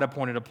Lord God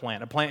appointed a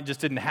plant. A plant just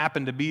didn't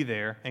happen to be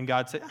there, and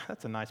God said,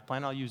 that's a nice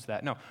plant, I'll use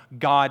that. No,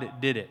 God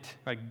did it.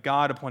 Right?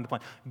 God appointed a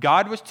plant.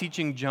 God was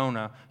teaching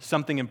Jonah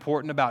something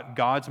important about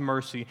God's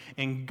mercy,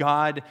 and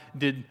God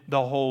did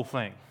the whole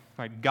thing.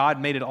 Right? God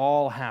made it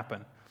all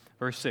happen.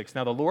 Verse 6,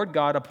 now the Lord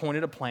God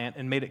appointed a plant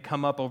and made it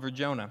come up over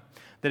Jonah,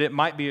 that it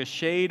might be a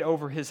shade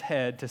over his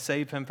head to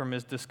save him from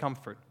his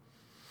discomfort.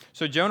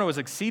 So Jonah was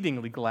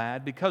exceedingly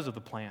glad because of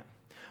the plant.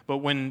 But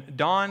when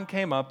dawn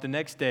came up the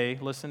next day,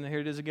 listen, here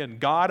it is again,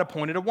 God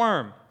appointed a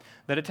worm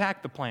that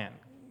attacked the plant.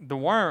 The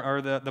worm,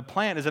 or the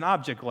plant is an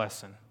object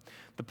lesson.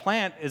 The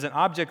plant is an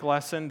object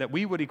lesson that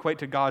we would equate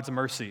to God's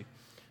mercy.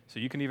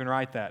 So you can even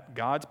write that.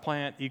 God's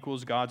plant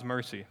equals God's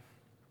mercy.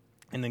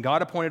 And then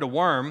God appointed a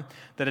worm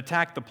that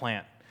attacked the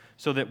plant,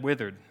 so that it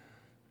withered.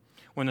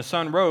 When the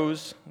sun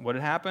rose, what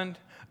had happened?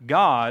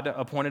 God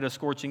appointed a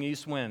scorching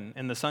east wind,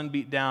 and the sun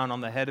beat down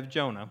on the head of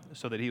Jonah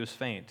so that he was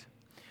faint.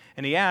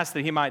 And he asked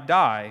that he might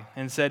die,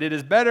 and said, it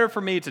is better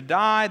for me to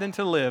die than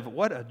to live.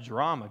 What a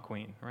drama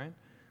queen, right?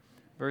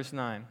 Verse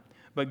 9.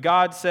 But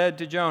God said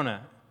to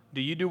Jonah, do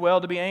you do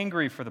well to be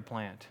angry for the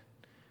plant?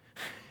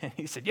 And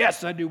he said,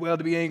 yes, I do well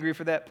to be angry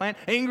for that plant.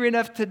 Angry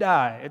enough to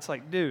die. It's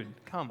like, dude,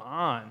 come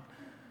on.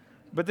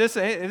 But is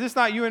this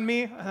not you and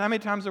me? How many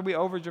times are we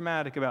over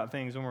dramatic about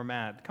things when we're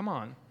mad? Come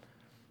on.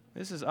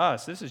 This is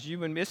us. This is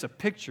you and me. It's a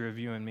picture of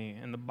you and me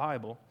in the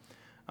Bible.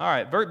 All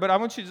right, but I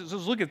want you to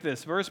just look at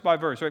this verse by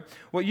verse. Right?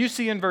 What you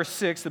see in verse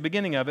 6, the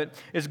beginning of it,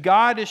 is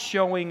God is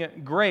showing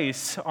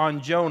grace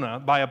on Jonah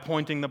by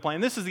appointing the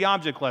plant. This is the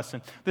object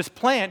lesson. This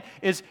plant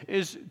is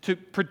to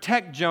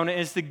protect Jonah,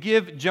 is to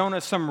give Jonah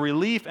some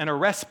relief and a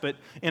respite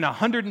in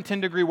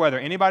 110-degree weather.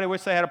 Anybody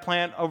wish they had a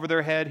plant over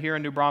their head here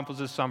in New Braunfels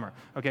this summer?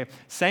 Okay,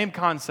 same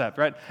concept,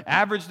 right?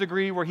 Average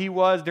degree where he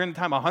was during the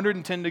time,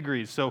 110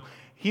 degrees. So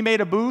he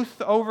made a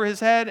booth over his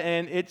head,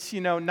 and it's,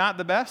 not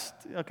the best,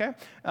 okay?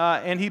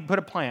 And he put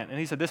a plant, and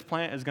he said, this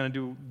plant is going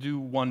to do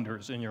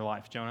wonders in your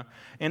life, Jonah.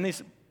 And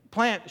this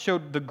plant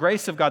showed the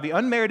grace of God, the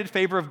unmerited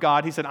favor of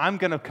God. He said, I'm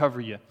going to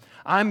cover you.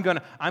 I'm going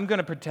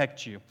to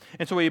protect you.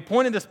 And so he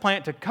appointed this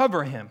plant to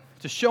cover him,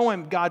 to show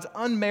him God's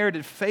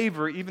unmerited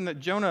favor, even that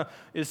Jonah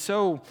is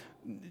so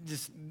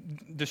just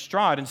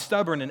distraught and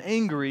stubborn and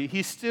angry,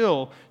 he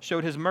still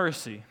showed his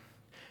mercy.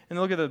 And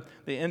look at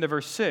the end of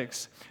verse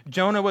 6.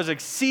 Jonah was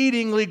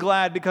exceedingly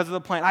glad because of the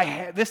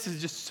plant. This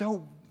is just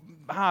so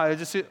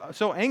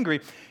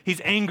angry. He's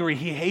angry.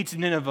 He hates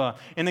Nineveh.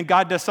 And then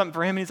God does something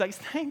for him, and he's like,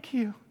 thank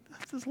you.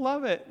 I just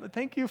love it.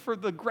 Thank you for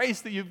the grace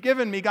that you've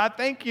given me. God,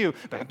 thank you.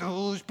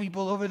 Those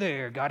people over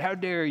there, God, how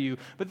dare you?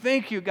 But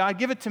thank you, God.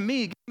 Give it to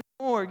me. Give me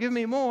more. Give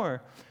me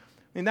more.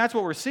 I mean, that's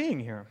what we're seeing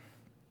here.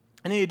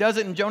 And then he does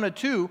it in Jonah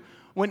 2.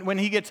 When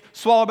he gets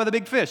swallowed by the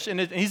big fish, and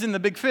he's in the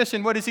big fish,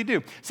 and what does he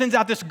do? Sends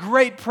out this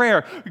great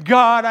prayer.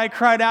 God, I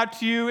cried out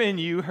to you, and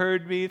you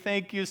heard me.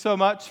 Thank you so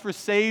much for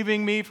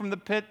saving me from the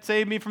pit,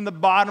 saved me from the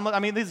bottom. I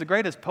mean, he's the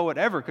greatest poet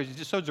ever because he's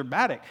just so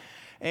dramatic.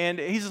 And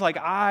he's just like,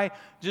 I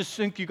just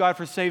thank you, God,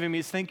 for saving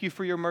me. Thank you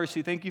for your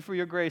mercy. Thank you for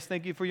your grace.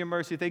 Thank you for your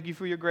mercy. Thank you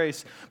for your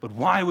grace. But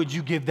why would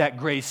you give that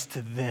grace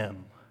to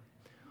them?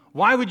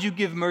 Why would you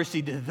give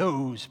mercy to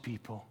those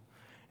people?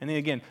 And then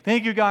again,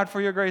 thank you, God,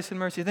 for your grace and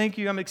mercy. Thank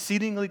you, I'm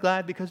exceedingly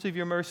glad because of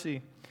your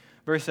mercy.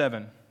 Verse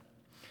 7.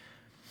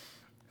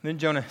 Then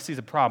Jonah sees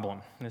a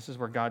problem. And this is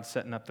where God's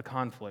setting up the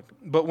conflict.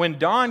 But when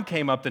dawn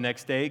came up the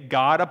next day,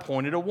 God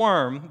appointed a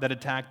worm that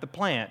attacked the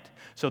plant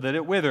so that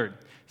it withered.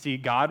 See,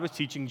 God was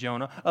teaching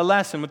Jonah a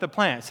lesson with the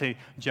plant. Say,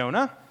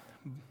 Jonah,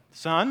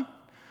 son,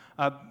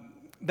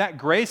 that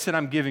grace that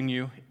I'm giving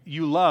you,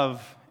 you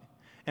love,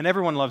 and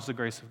everyone loves the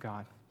grace of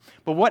God.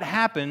 But what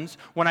happens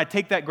when I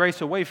take that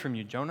grace away from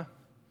you, Jonah?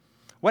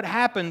 What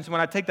happens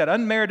when I take that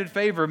unmerited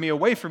favor of me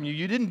away from you?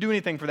 You didn't do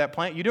anything for that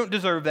plant. You don't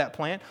deserve that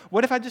plant.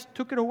 What if I just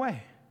took it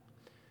away?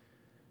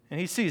 And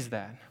he sees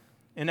that.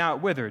 And now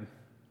it withered.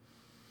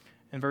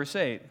 In verse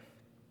 8,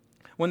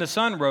 when the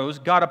sun rose,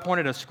 God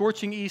appointed a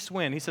scorching east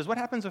wind. He says, what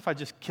happens if I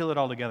just kill it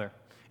all together?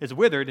 It's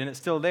withered and it's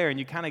still there and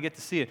you kind of get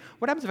to see it.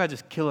 What happens if I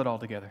just kill it all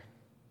together?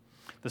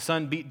 The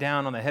sun beat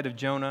down on the head of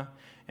Jonah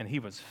and he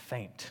was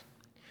faint.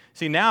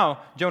 See,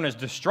 now Jonah is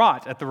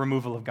distraught at the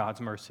removal of God's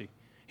mercy.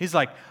 He's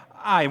like,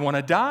 I want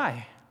to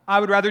die.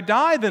 I would rather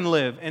die than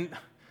live. And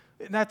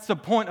that's the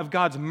point of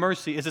God's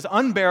mercy. It's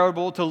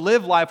unbearable to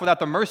live life without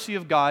the mercy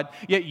of God,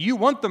 yet you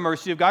want the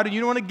mercy of God and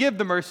you don't want to give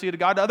the mercy of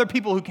God to other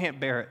people who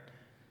can't bear it.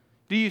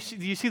 Do you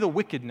see the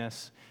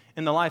wickedness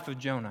in the life of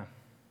Jonah?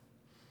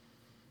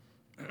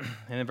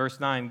 And in verse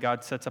 9,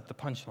 God sets up the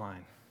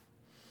punchline.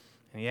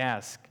 And he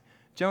asks,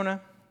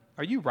 Jonah,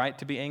 are you right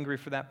to be angry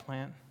for that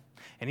plant?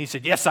 And he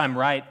said, yes, I'm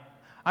right.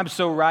 I'm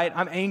so right.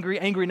 I'm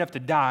angry enough to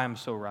die. I'm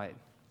so right.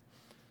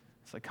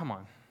 It's like, come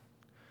on.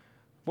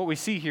 What we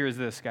see here is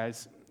this,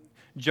 guys.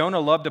 Jonah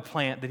loved a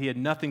plant that he had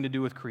nothing to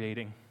do with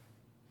creating.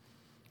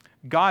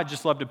 God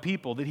just loved a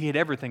people that he had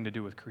everything to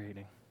do with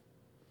creating.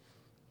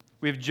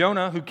 We have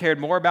Jonah who cared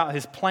more about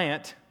his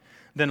plant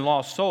than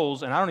lost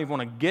souls, and I don't even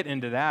want to get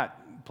into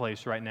that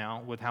place right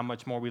now with how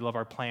much more we love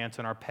our plants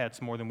and our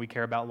pets more than we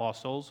care about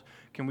lost souls.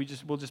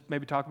 We'll just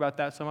maybe talk about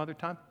that some other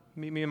time?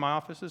 Meet me in my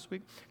office this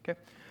week? Okay.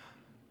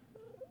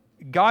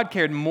 God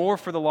cared more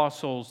for the lost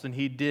souls than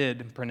he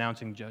did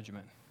pronouncing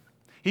judgment.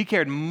 He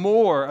cared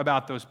more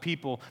about those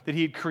people that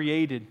he had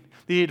created,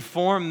 that he had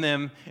formed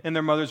them in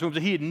their mother's wombs,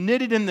 that he had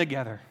knitted them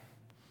together,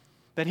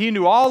 that he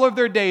knew all of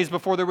their days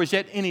before there was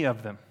yet any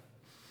of them.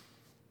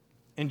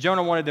 And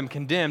Jonah wanted them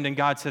condemned, and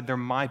God said, they're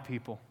my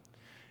people.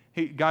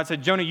 God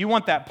said, Jonah, you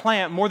want that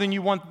plant more than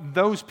you want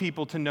those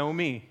people to know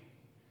me.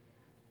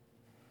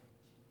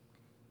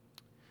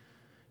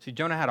 See,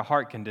 Jonah had a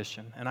heart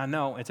condition, and I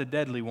know it's a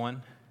deadly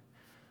one.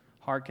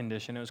 Heart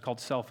condition. It was called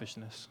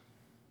selfishness.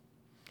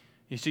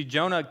 You see,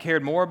 Jonah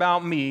cared more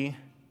about me,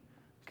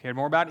 cared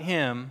more about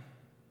him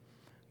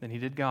than he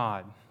did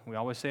God. We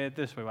always say it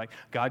this way, like,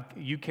 God,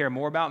 you care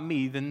more about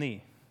me than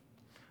thee.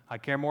 I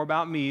care more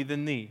about me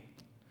than thee.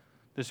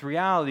 This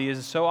reality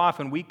is so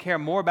often we care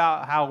more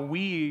about how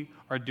we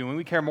are doing.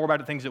 We care more about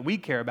the things that we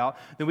care about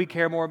than we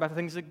care more about the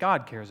things that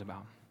God cares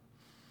about.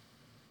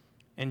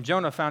 And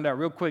Jonah found out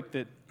real quick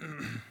that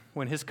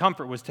when his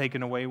comfort was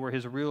taken away, where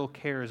his real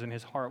cares in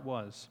his heart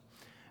was.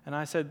 And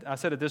I said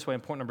it this way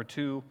in point number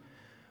 2,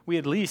 we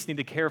at least need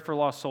to care for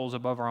lost souls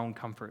above our own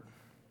comfort.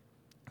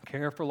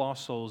 Care for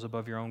lost souls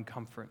above your own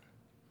comfort.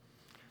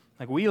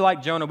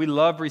 Like Jonah, we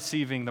love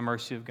receiving the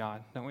mercy of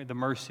God, don't we? The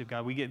mercy of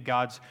God. We get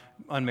God's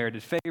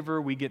unmerited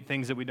favor. We get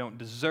things that we don't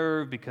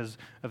deserve because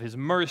of his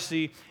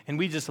mercy, and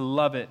we just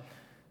love it.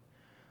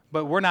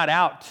 But we're not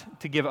out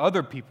to give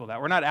other people that.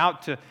 We're not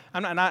out to,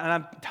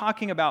 I'm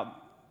talking about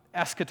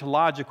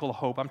eschatological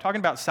hope. I'm talking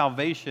about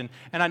salvation,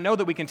 and I know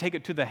that we can take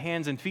it to the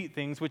hands and feet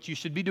things, which you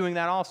should be doing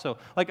that also.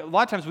 Like a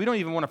lot of times we don't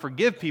even want to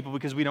forgive people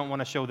because we don't want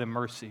to show them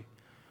mercy.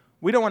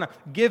 We don't want to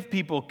give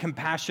people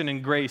compassion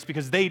and grace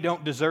because they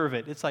don't deserve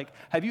it. It's like,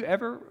 have you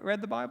ever read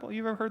the Bible?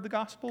 You ever heard the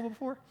gospel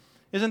before?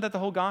 Isn't that the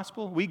whole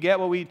gospel? We get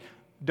what we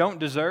don't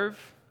deserve.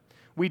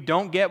 We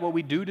don't get what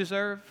we do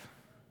deserve.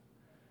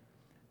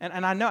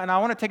 And I know, and I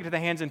want to take it to the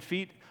hands and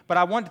feet, but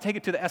I want to take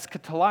it to the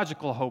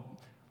eschatological hope,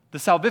 the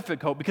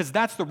salvific hope, because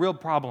that's the real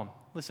problem.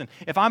 Listen,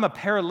 if I'm a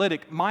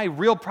paralytic, my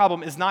real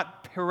problem is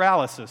not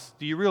paralysis.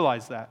 Do you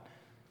realize that?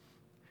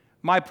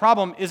 My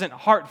problem isn't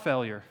heart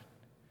failure.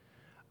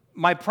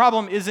 My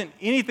problem isn't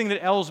anything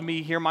that ails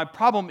me here. My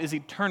problem is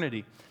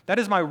eternity. That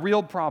is my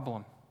real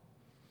problem.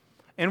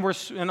 And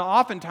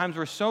oftentimes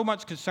we're so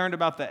much concerned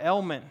about the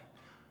ailment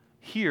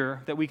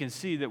here that we can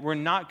see that we're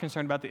not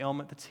concerned about the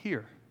ailment that's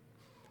here.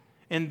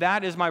 And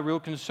that is my real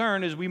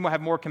concern, is we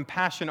have more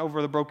compassion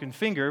over the broken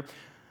finger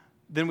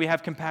than we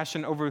have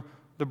compassion over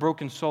the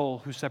broken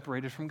soul who's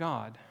separated from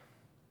God.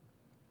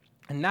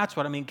 And that's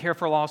what I mean, care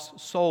for lost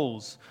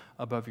souls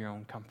above your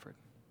own comfort.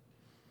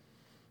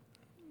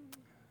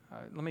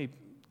 Let me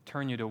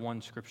turn you to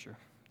one scripture,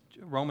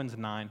 Romans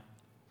 9.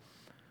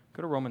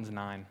 Go to Romans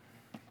 9.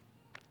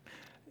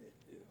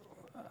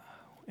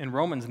 In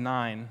Romans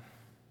 9,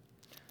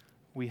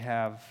 we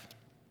have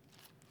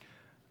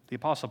the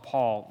Apostle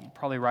Paul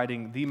probably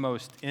writing the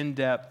most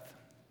in-depth,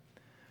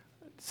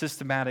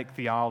 systematic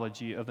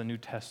theology of the New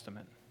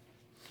Testament.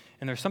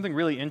 And there's something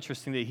really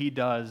interesting that he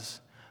does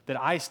that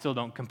I still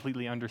don't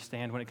completely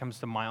understand when it comes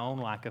to my own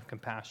lack of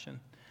compassion.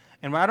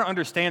 And when I don't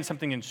understand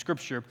something in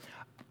Scripture,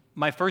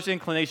 my first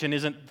inclination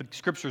isn't the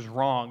Scripture's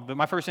wrong.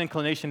 My first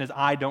inclination is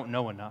I don't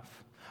know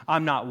enough.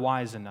 I'm not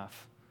wise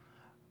enough.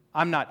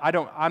 I'm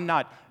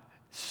not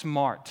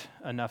smart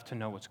enough to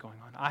know what's going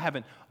on. I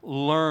haven't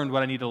learned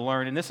what I need to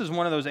learn. And this is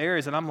one of those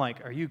areas that I'm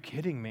like, are you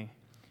kidding me?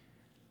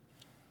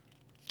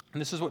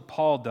 And this is what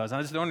Paul does.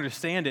 I just don't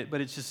understand it,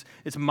 but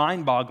it's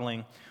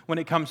mind-boggling when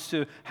it comes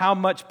to how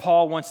much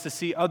Paul wants to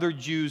see other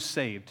Jews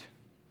saved.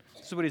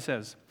 This is what he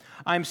says.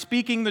 I am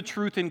speaking the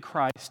truth in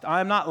Christ. I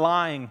am not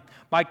lying.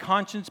 My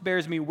conscience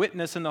bears me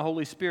witness in the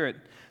Holy Spirit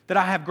that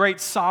I have great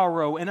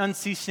sorrow and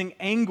unceasing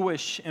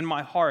anguish in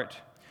my heart.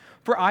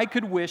 For I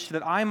could wish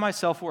that I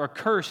myself were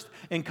accursed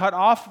and cut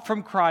off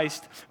from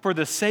Christ for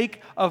the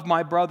sake of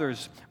my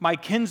brothers, my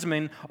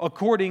kinsmen,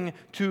 according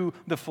to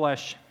the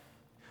flesh.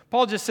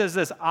 Paul just says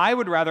this, I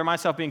would rather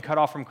myself being cut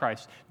off from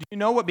Christ. Do you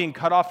know what being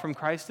cut off from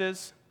Christ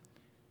is?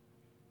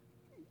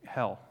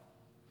 Hell.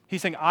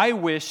 He's saying, I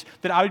wish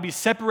that I would be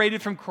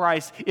separated from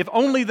Christ, if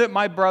only that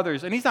my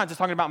brothers, and he's not just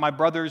talking about my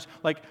brothers,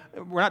 like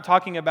we're not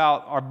talking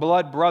about our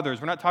blood brothers,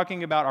 we're not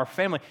talking about our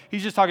family,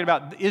 he's just talking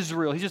about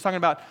Israel, he's just talking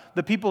about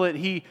the people that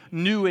he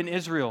knew in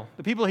Israel,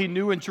 the people he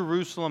knew in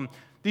Jerusalem,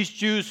 these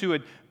Jews who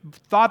had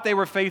thought they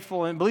were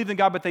faithful and believed in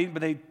God, but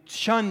they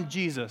shunned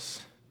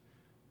Jesus.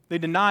 They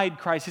denied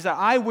Christ. He said,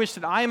 I wish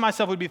that I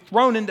myself would be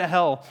thrown into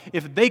hell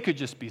if they could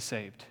just be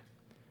saved.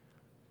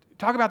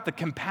 Talk about the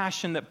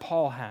compassion that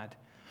Paul had.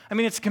 I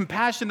mean, it's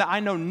compassion that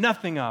I know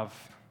nothing of.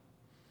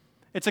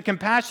 It's a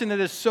compassion that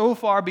is so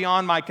far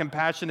beyond my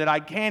compassion that I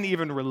can't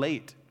even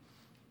relate.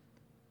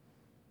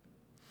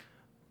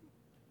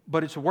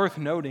 But it's worth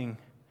noting,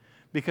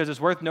 because it's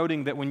worth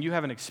noting that when you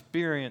have an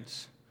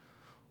experience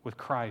with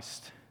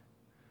Christ,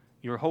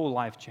 your whole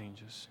life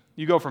changes.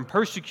 You go from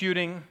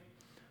persecuting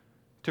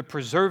to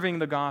preserving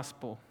the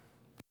gospel.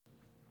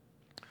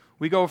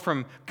 We go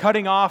from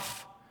cutting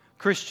off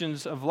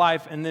Christians of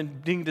life and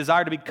then being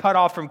desired to be cut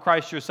off from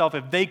Christ yourself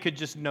if they could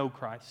just know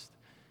Christ.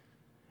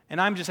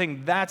 And I'm just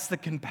saying that's the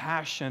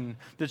compassion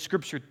that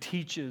Scripture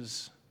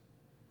teaches.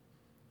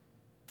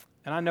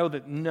 And I know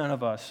that none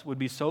of us would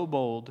be so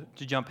bold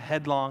to jump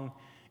headlong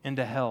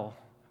into hell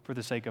for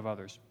the sake of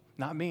others.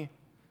 Not me.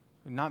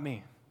 Not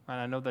me. And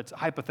I know that's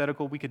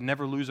hypothetical. We could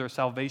never lose our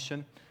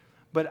salvation.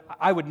 But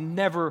I would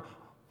never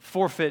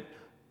forfeit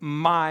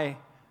my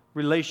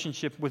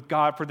relationship with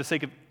God for the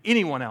sake of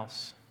anyone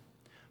else.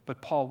 But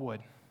Paul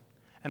would.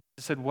 And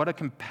I said, what a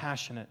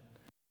compassionate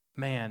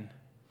man.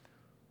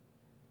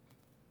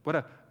 What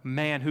a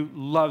man who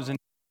loves and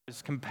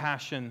has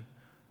compassion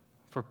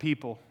for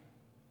people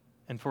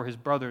and for his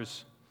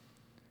brothers.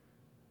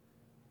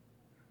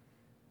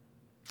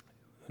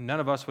 None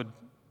of us would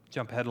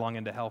jump headlong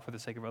into hell for the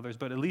sake of others,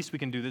 but at least we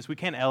can do this. We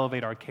can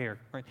elevate our care,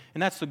 right?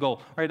 And that's the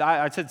goal, right?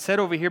 I said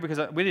over here because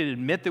we didn't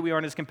admit that we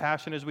aren't as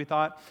compassionate as we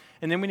thought,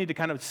 and then we need to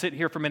kind of sit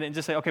here for a minute and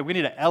just say, okay, we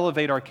need to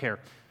elevate our care.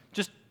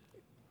 Just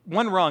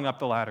one rung up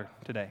the ladder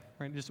today,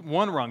 right? Just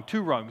one rung,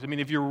 2 rungs. I mean,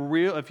 if you're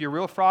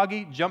real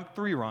froggy, jump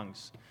 3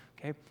 rungs,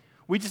 okay?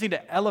 We just need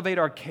to elevate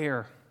our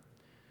care.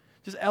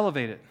 Just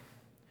elevate it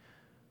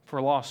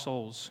for lost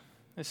souls.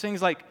 It's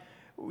things like,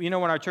 you know,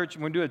 when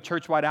we do a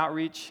church-wide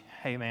outreach,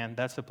 hey, man,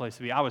 that's the place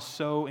to be. I was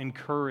so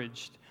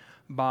encouraged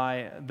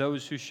by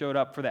those who showed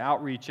up for the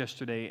outreach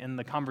yesterday and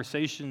the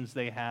conversations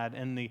they had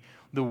and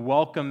the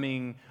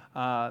welcoming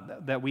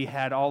that we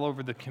had all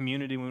over the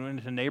community when we went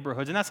into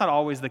neighborhoods. And that's not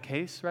always the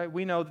case, right?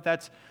 We know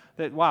that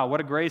wow, what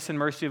a grace and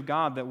mercy of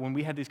God that when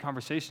we had these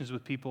conversations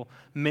with people,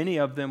 many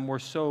of them were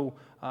so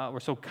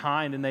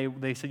kind, and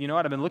they said, you know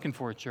what, I've been looking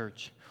for a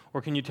church.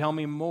 Or can you tell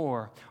me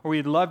more? Or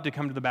we'd love to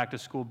come to the back to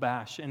school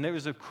bash. And there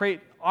was a great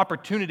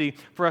opportunity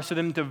for us to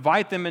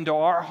invite them into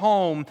our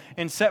home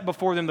and set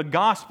before them the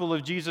gospel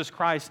of Jesus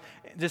Christ.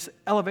 Just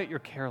elevate your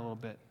care a little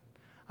bit.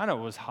 I know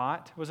it was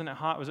hot. Wasn't it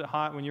hot? Was it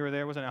hot when you were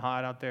there? Wasn't it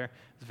hot out there? It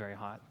was very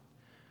hot.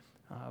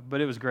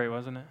 But it was great,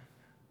 wasn't it?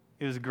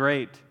 It was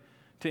great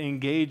to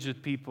engage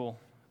with people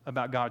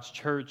about God's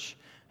church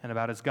and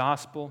about His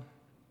gospel.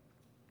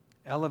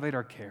 Elevate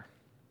our care.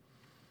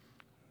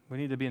 We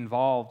need to be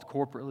involved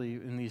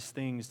corporately in these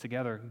things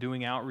together,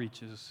 doing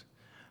outreaches.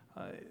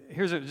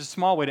 Here's just a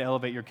small way to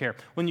elevate your care.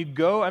 When you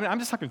go, I'm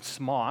just talking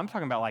small. I'm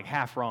talking about like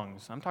half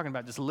rungs. I'm talking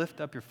about just lift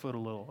up your foot a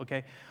little,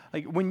 okay?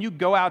 Like when you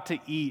go out to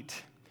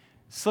eat,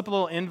 slip a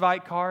little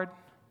invite card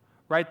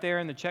right there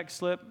in the check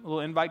slip, a little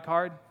invite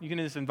card. You can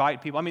just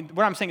invite people. I mean,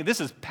 what I'm saying, this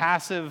is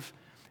passive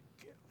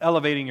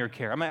elevating your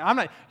care.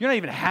 You're not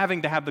even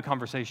having to have the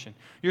conversation.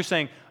 You're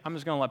saying, I'm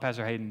just going to let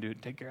Pastor Hayden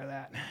take care of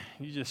that.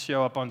 You just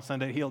show up on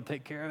Sunday, he'll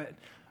take care of it.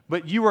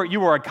 But you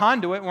were a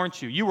conduit, weren't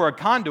you? You were a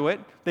conduit.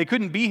 They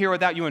couldn't be here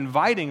without you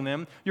inviting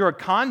them. You're a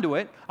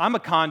conduit. I'm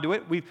a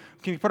conduit. We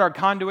can put our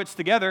conduits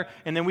together,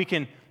 and then we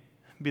can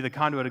be the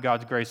conduit of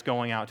God's grace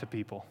going out to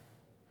people.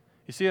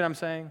 You see what I'm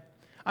saying?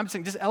 I'm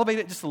saying just elevate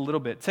it just a little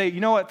bit. Say, you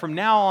know what, from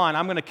now on,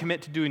 I'm going to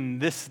commit to doing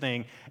this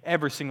thing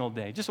every single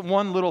day. Just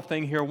one little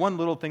thing here, one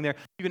little thing there.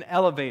 You can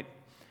elevate.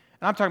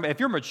 And I'm talking about if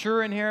you're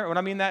mature in here, what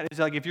I mean that is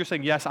like if you're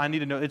saying, yes, I need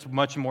to know, it's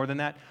much more than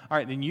that. All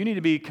right, then you need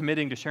to be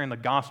committing to sharing the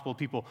gospel with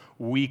people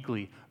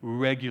weekly,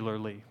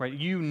 regularly, right?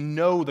 You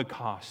know the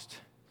cost,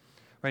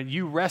 right?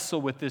 You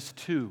wrestle with this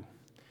too.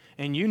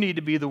 And you need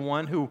to be the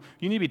one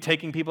you need to be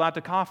taking people out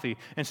to coffee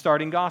and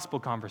starting gospel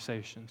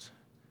conversations.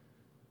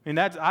 I mean,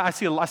 I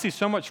see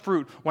so much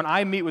fruit. When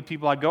I meet with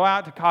people, I go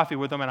out to coffee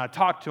with them and I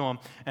talk to them.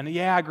 And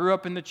yeah, I grew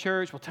up in the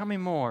church. Well, tell me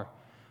more.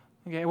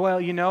 Okay, well,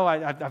 you know,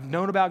 I've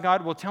known about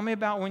God. Well, tell me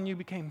about when you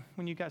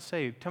got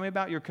saved. Tell me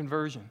about your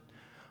conversion.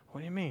 What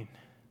do you mean?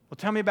 Well,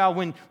 tell me about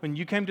when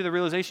you came to the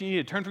realization you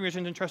need to turn from your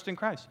sins and trust in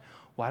Christ.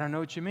 Well, I don't know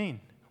what you mean.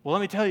 Well, let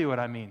me tell you what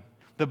I mean.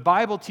 The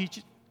Bible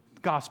teaches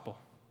gospel.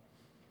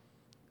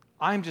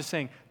 I'm just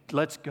saying,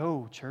 let's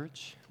go,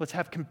 church. Let's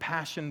have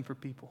compassion for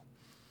people.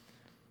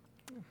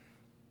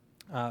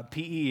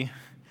 PE,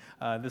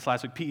 this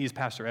last week, PE is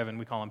Pastor Evan.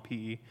 We call him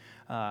PE.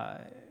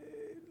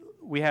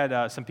 We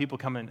had some people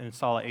come in and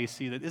install an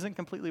AC that isn't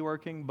completely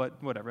working,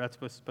 but whatever,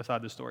 that's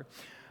beside the story.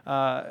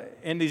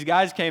 And these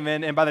guys came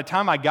in, and by the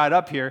time I got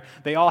up here,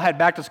 they all had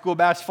back-to-school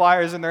bash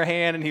flyers in their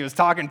hand, and he was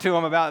talking to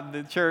them about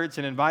the church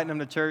and inviting them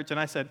to church, and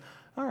I said,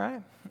 all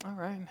right.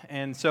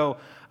 And so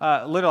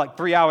literally like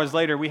 3 hours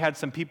later, we had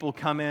some people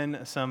come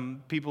in,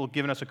 some people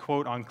giving us a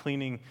quote on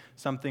cleaning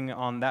something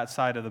on that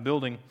side of the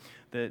building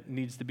that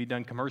needs to be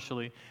done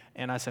commercially.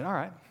 And I said, all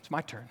right, it's my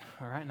turn.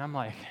 All right. And I'm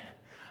like,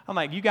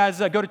 you guys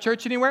go to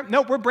church anywhere?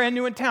 Nope, we're brand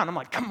new in town. I'm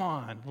like, come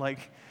on.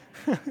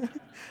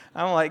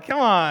 I'm like, come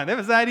on. It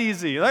was that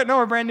easy. Like, no,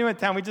 we're brand new in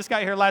town. We just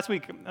got here last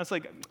week. I was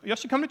like, y'all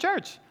should come to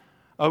church.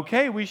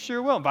 Okay, we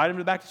sure will. Invite them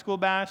to the back-to-school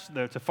bash.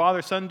 It's a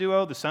father-son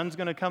duo. The son's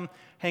going to come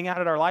hang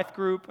out at our life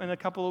group in a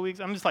couple of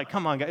weeks. I'm just like,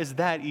 come on, guys. It's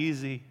that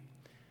easy.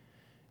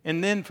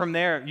 And then from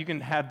there, you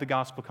can have the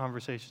gospel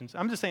conversations.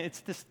 I'm just saying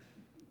it's just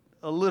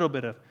a little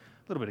bit of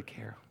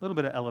care, a little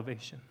bit of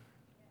elevation.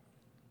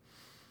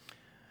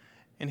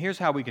 And here's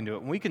how we can do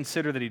it. When we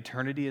consider that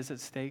eternity is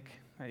at stake,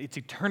 right, it's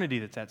eternity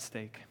that's at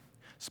stake.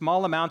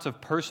 Small amounts of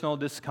personal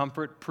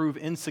discomfort prove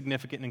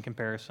insignificant in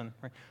comparison.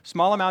 Right?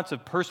 Small amounts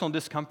of personal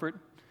discomfort,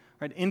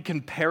 right, in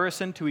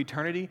comparison to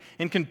eternity,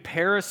 in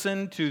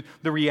comparison to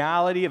the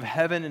reality of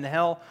heaven and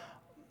hell,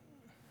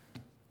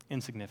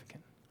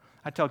 insignificant.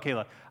 I tell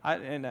Kayla,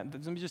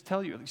 let me just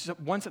tell you,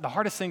 the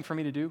hardest thing for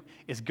me to do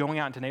is going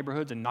out into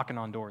neighborhoods and knocking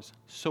on doors.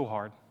 So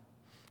hard.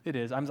 It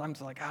is. I'm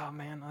just like, oh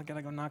man, I got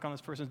to go knock on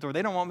this person's door.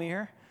 They don't want me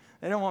here.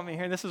 They don't want me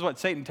here. This is what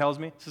Satan tells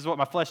me. This is what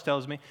my flesh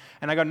tells me.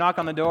 And I go knock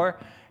on the door,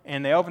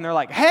 and they open. They're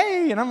like,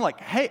 hey. And I'm like,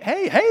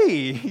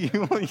 hey,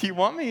 you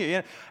want me?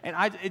 And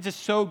it's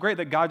just so great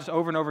that God just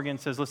over and over again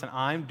says, listen,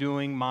 I'm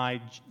doing my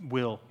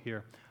will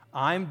here.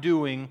 I'm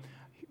doing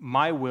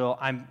my will.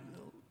 I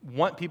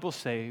want people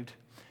saved,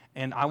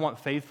 and I want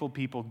faithful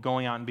people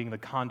going out and being the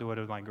conduit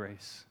of my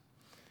grace.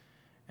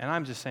 And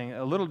I'm just saying,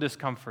 a little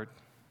discomfort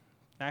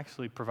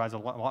actually provides a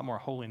lot more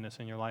holiness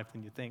in your life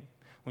than you think.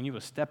 When you will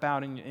step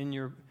out in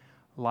your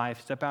life,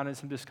 step out in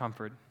some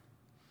discomfort,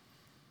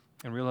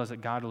 and realize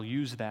that God will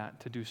use that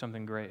to do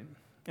something great.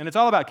 And it's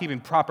all about keeping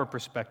proper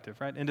perspective,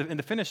 right? And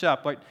to finish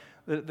up, like,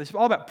 it's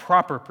all about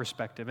proper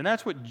perspective. And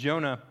that's what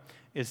Jonah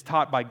is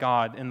taught by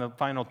God in the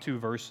final 2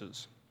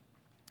 verses.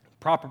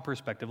 Proper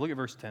perspective. Look at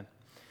verse 10.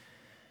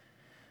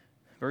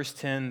 Verse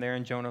 10 there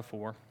in Jonah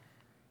 4.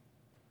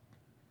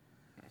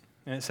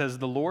 And it says,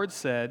 the Lord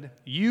said,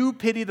 you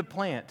pity the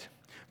plant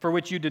for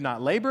which you did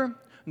not labor,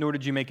 nor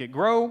did you make it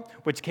grow,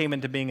 which came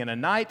into being in a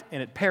night,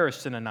 and it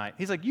perished in a night.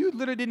 He's like, you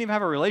literally didn't even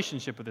have a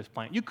relationship with this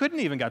plant. You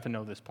couldn't even got to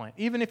know this plant,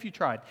 even if you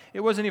tried.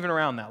 It wasn't even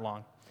around that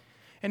long.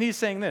 And he's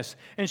saying this,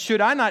 and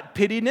should I not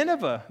pity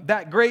Nineveh,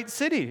 that great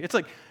city? It's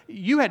like,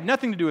 you had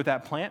nothing to do with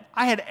that plant.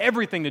 I had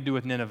everything to do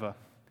with Nineveh.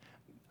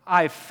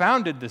 I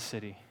founded the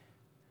city.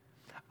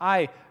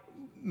 I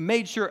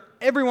made sure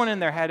everyone in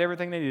there had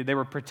everything they needed. They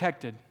were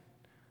protected.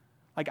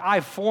 Like,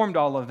 I formed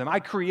all of them. I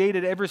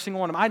created every single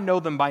one of them. I know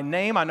them by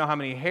name. I know how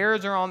many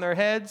hairs are on their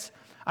heads.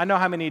 I know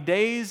how many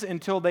days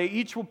until they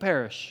each will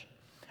perish.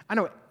 I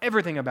know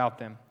everything about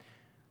them.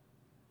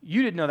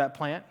 You didn't know that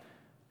plant,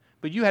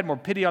 but you had more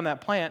pity on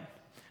that plant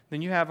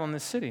than you have on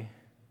this city.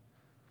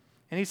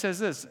 And he says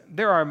this,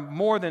 there are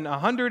more than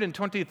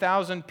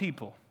 120,000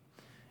 people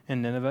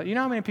in Nineveh. You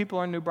know how many people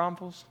are in New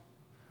Braunfels?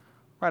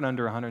 Right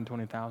under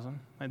 120,000.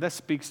 Like, that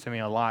speaks to me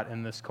a lot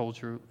in this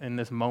culture, in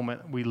this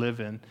moment we live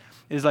in.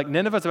 It's like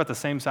Nineveh's about the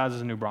same size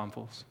as New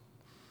Braunfels.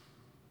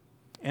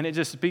 And it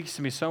just speaks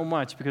to me so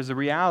much because the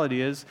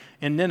reality is,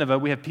 in Nineveh,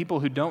 we have people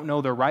who don't know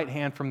their right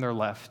hand from their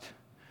left.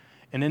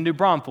 And in New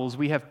Braunfels,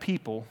 we have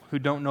people who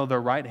don't know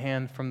their right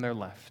hand from their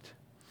left.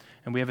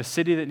 And we have a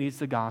city that needs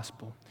the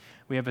gospel.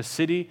 We have a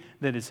city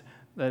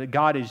that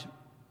God is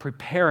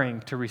preparing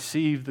to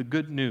receive the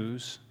good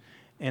news.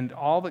 And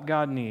all that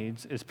God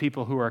needs is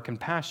people who are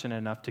compassionate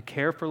enough to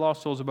care for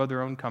lost souls above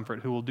their own comfort,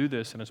 who will do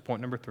this, and it's point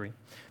number 3.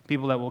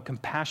 People that will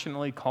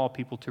compassionately call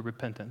people to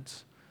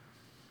repentance.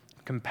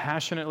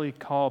 Compassionately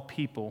call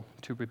people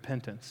to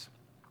repentance.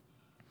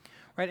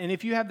 Right? And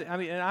if you have,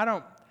 and I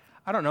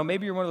don't know,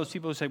 maybe you're one of those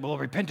people who say, well,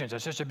 repentance,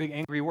 that's such a big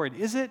angry word.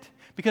 Is it?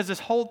 Because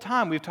this whole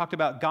time we've talked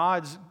about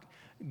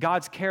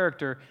God's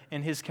character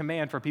and his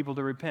command for people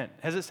to repent.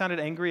 Has it sounded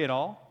angry at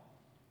all?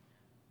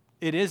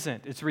 It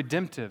isn't. It's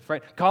redemptive,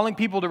 right? Calling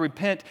people to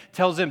repent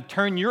tells them,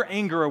 turn your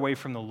anger away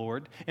from the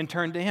Lord and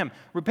turn to him.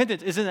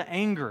 Repentance isn't an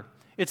anger.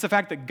 It's the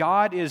fact that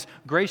God is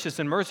gracious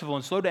and merciful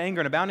and slow to anger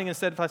and abounding in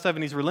steadfast love,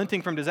 and he's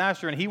relenting from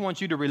disaster, and he wants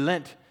you to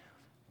relent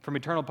from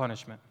eternal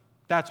punishment.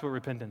 That's what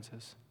repentance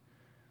is.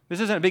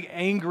 This isn't a big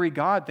angry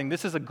God thing.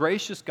 This is a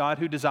gracious God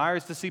who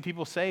desires to see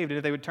people saved, and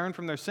if they would turn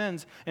from their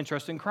sins and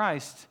trust in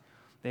Christ,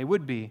 they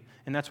would be.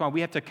 And that's why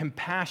we have to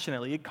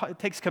compassionately, it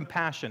takes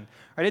compassion,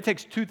 right? It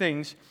takes 2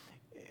 things,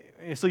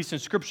 at least in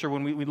Scripture,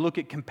 when we look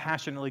at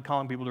compassionately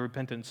calling people to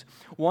repentance.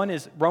 One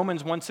is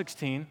Romans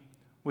 1:16,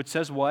 which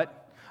says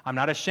what? I'm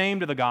not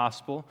ashamed of the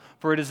gospel,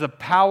 for it is the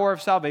power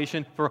of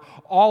salvation for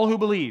all who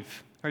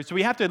believe. Right, so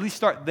we have to at least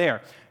start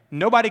there.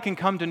 Nobody can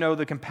come to know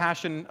the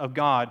compassion of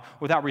God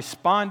without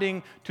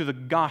responding to the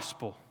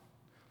gospel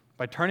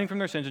by turning from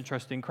their sins and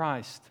trusting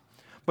Christ.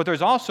 But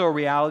there's also a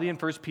reality in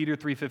 1 Peter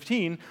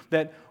 3:15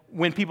 that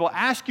when people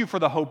ask you for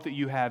the hope that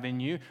you have in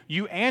you,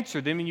 you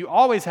answer them, and you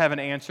always have an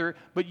answer,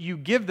 but you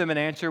give them an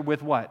answer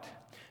with what?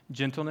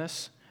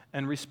 Gentleness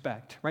and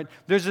respect, right?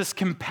 There's this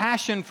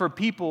compassion for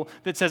people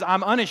that says,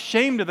 I'm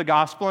unashamed of the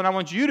gospel, and I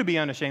want you to be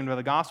unashamed of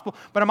the gospel,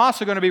 but I'm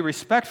also going to be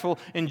respectful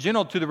and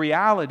gentle to the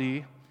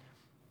reality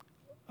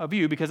of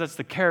you, because that's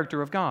the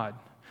character of God,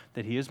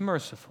 that he is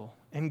merciful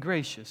and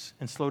gracious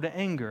and slow to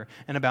anger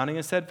and abounding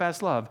in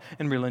steadfast love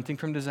and relenting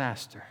from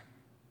disaster.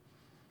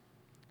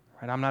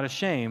 Right? I'm not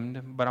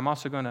ashamed, but I'm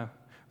also going to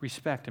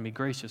respect and be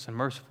gracious and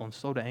merciful and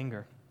slow to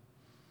anger.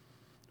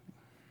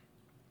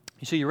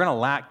 You see, you're going to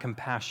lack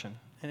compassion.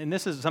 And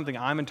this is something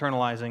I'm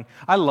internalizing.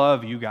 I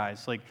love you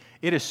guys. Like,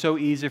 it is so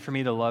easy for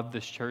me to love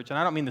this church. And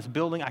I don't mean this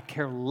building. I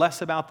care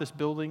less about this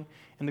building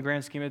in the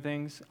grand scheme of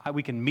things.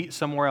 We can meet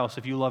somewhere else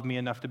if you love me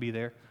enough to be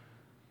there.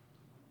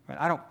 Right?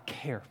 I don't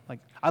care. Like,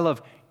 I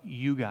love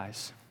you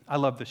guys. I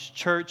love this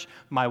church.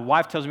 My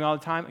wife tells me all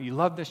the time, you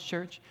love this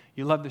church?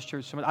 You love this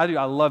church so much. I do.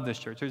 I love this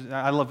church.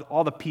 I love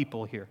all the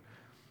people here,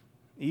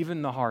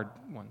 even the hard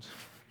ones.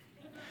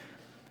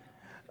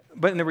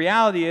 But the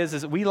reality is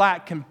that we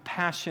lack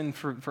compassion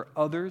for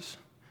others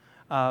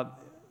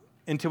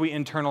until we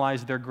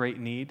internalize their great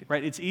need,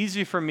 right? It's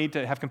easy for me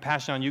to have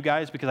compassion on you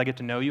guys because I get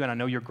to know you and I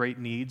know your great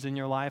needs in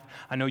your life.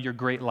 I know you're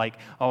great, like,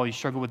 oh, you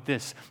struggle with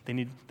this. They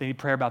need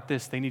prayer about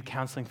this. They need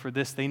counseling for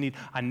this.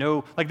 I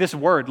know, like this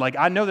word, like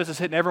I know this is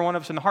hitting every one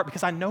of us in the heart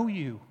because I know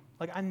you.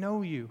 Like I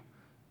know you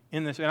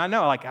in this. And I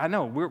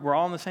know, we're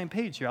all on the same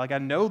page here. Like I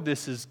know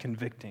this is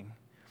convicting.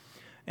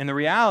 And the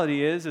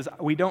reality is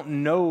we don't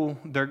know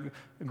their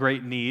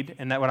great need.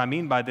 And that what I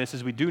mean by this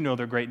is we do know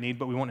their great need,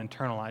 but we won't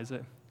internalize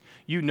it.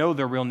 You know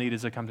their real need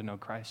is to come to know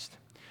Christ.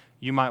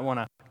 You might want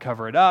to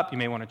cover it up. You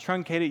may want to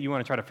truncate it. You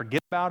want to try to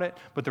forget about it.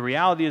 But the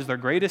reality is their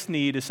greatest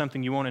need is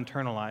something you won't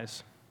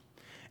internalize.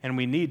 And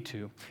we need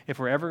to. If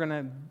we're ever going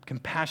to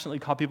compassionately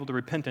call people to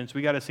repentance,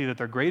 we got to see that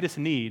their greatest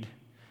need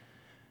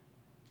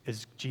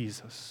is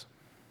Jesus.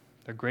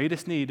 Their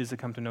greatest need is to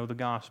come to know the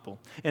gospel.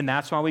 And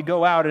that's why we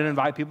go out and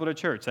invite people to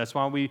church. That's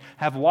why we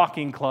have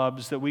walking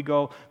clubs that we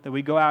go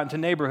out into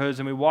neighborhoods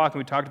and we walk and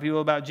we talk to people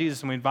about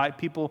Jesus and we invite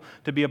people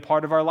to be a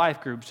part of our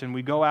life groups. And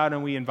we go out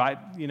and we invite,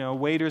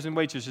 waiters and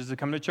waitresses to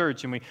come to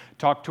church and we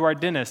talk to our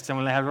dentists and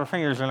when they have their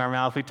fingers in our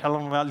mouth, we tell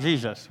them about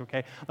Jesus,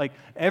 okay? Like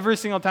every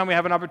single time we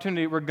have an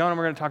opportunity, we're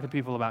going to talk to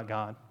people about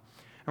God.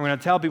 And we're going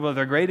to tell people that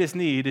their greatest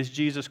need is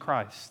Jesus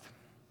Christ.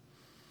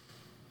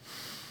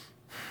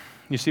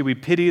 You see, we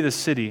pity the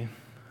city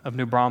of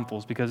New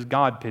Braunfels because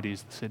God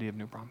pities the city of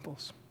New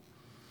Braunfels.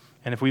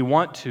 And if we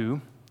want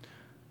to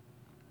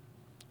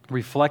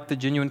reflect the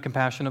genuine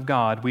compassion of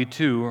God, we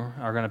too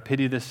are going to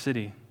pity this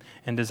city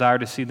and desire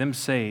to see them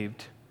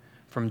saved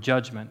from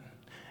judgment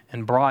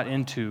and brought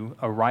into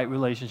a right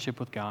relationship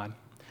with God,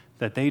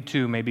 that they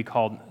too may be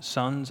called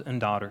sons and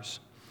daughters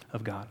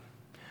of God.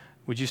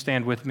 Would you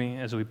stand with me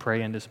as we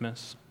pray and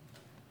dismiss?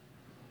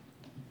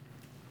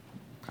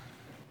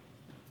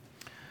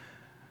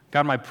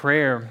 God, my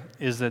prayer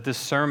is that this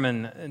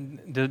sermon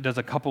does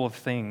a couple of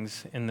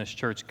things in this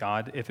church,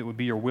 God, if it would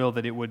be your will,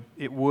 that it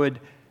would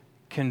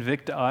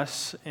convict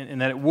us,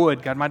 and that it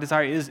would. God, my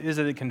desire is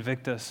that it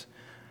convict us.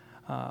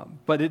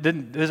 But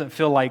it doesn't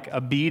feel like a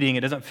beating.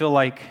 It doesn't feel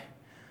like,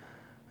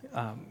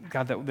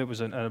 God, that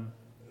was an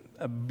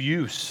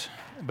abuse,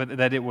 but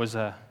that it was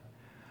a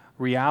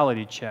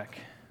reality check,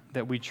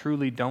 that we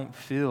truly don't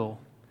feel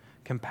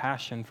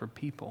compassion for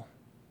people.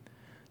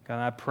 God,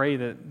 I pray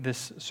that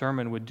this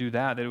sermon would do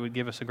that it would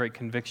give us a great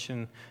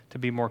conviction to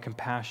be more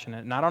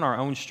compassionate, not on our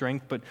own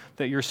strength, but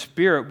that your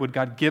Spirit would,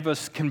 God, give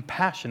us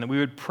compassion, that we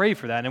would pray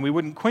for that, and we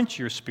wouldn't quench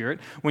your Spirit.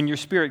 When your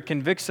Spirit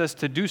convicts us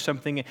to do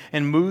something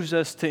and moves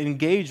us to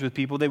engage with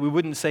people, that we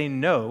wouldn't say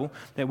no,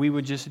 that we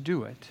would just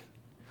do it.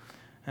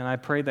 And I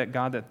pray that,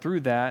 God, that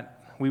through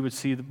that, we would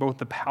see both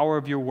the power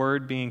of your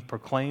word being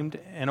proclaimed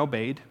and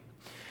obeyed,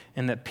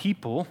 and that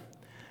people,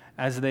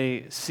 as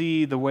they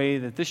see the way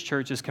that this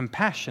church is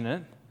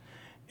compassionate,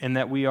 and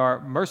that we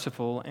are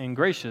merciful and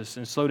gracious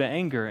and slow to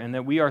anger, and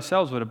that we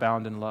ourselves would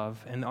abound in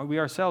love, and we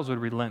ourselves would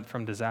relent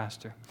from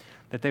disaster,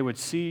 that they would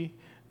see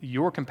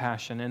your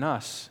compassion in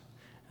us,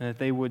 and that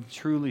they would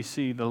truly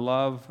see the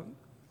love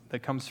that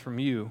comes from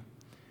you,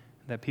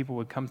 that people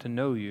would come to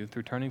know you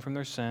through turning from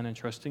their sin and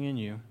trusting in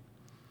you.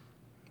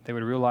 They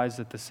would realize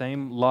that the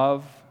same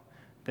love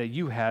that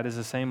you had is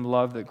the same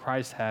love that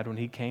Christ had when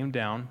he came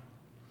down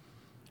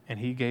and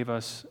he gave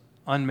us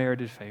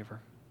unmerited favor.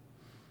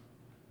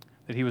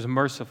 That he was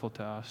merciful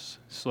to us,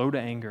 slow to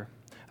anger,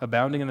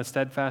 abounding in the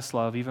steadfast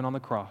love, even on the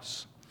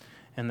cross,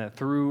 and that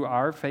through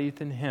our faith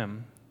in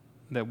him,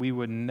 that we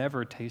would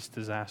never taste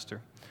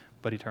disaster,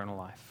 but eternal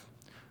life.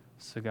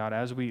 So God,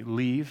 as we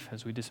leave,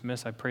 as we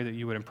dismiss, I pray that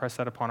you would impress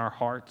that upon our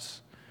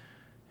hearts,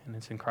 and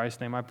it's in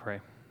Christ's name I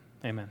pray.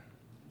 Amen.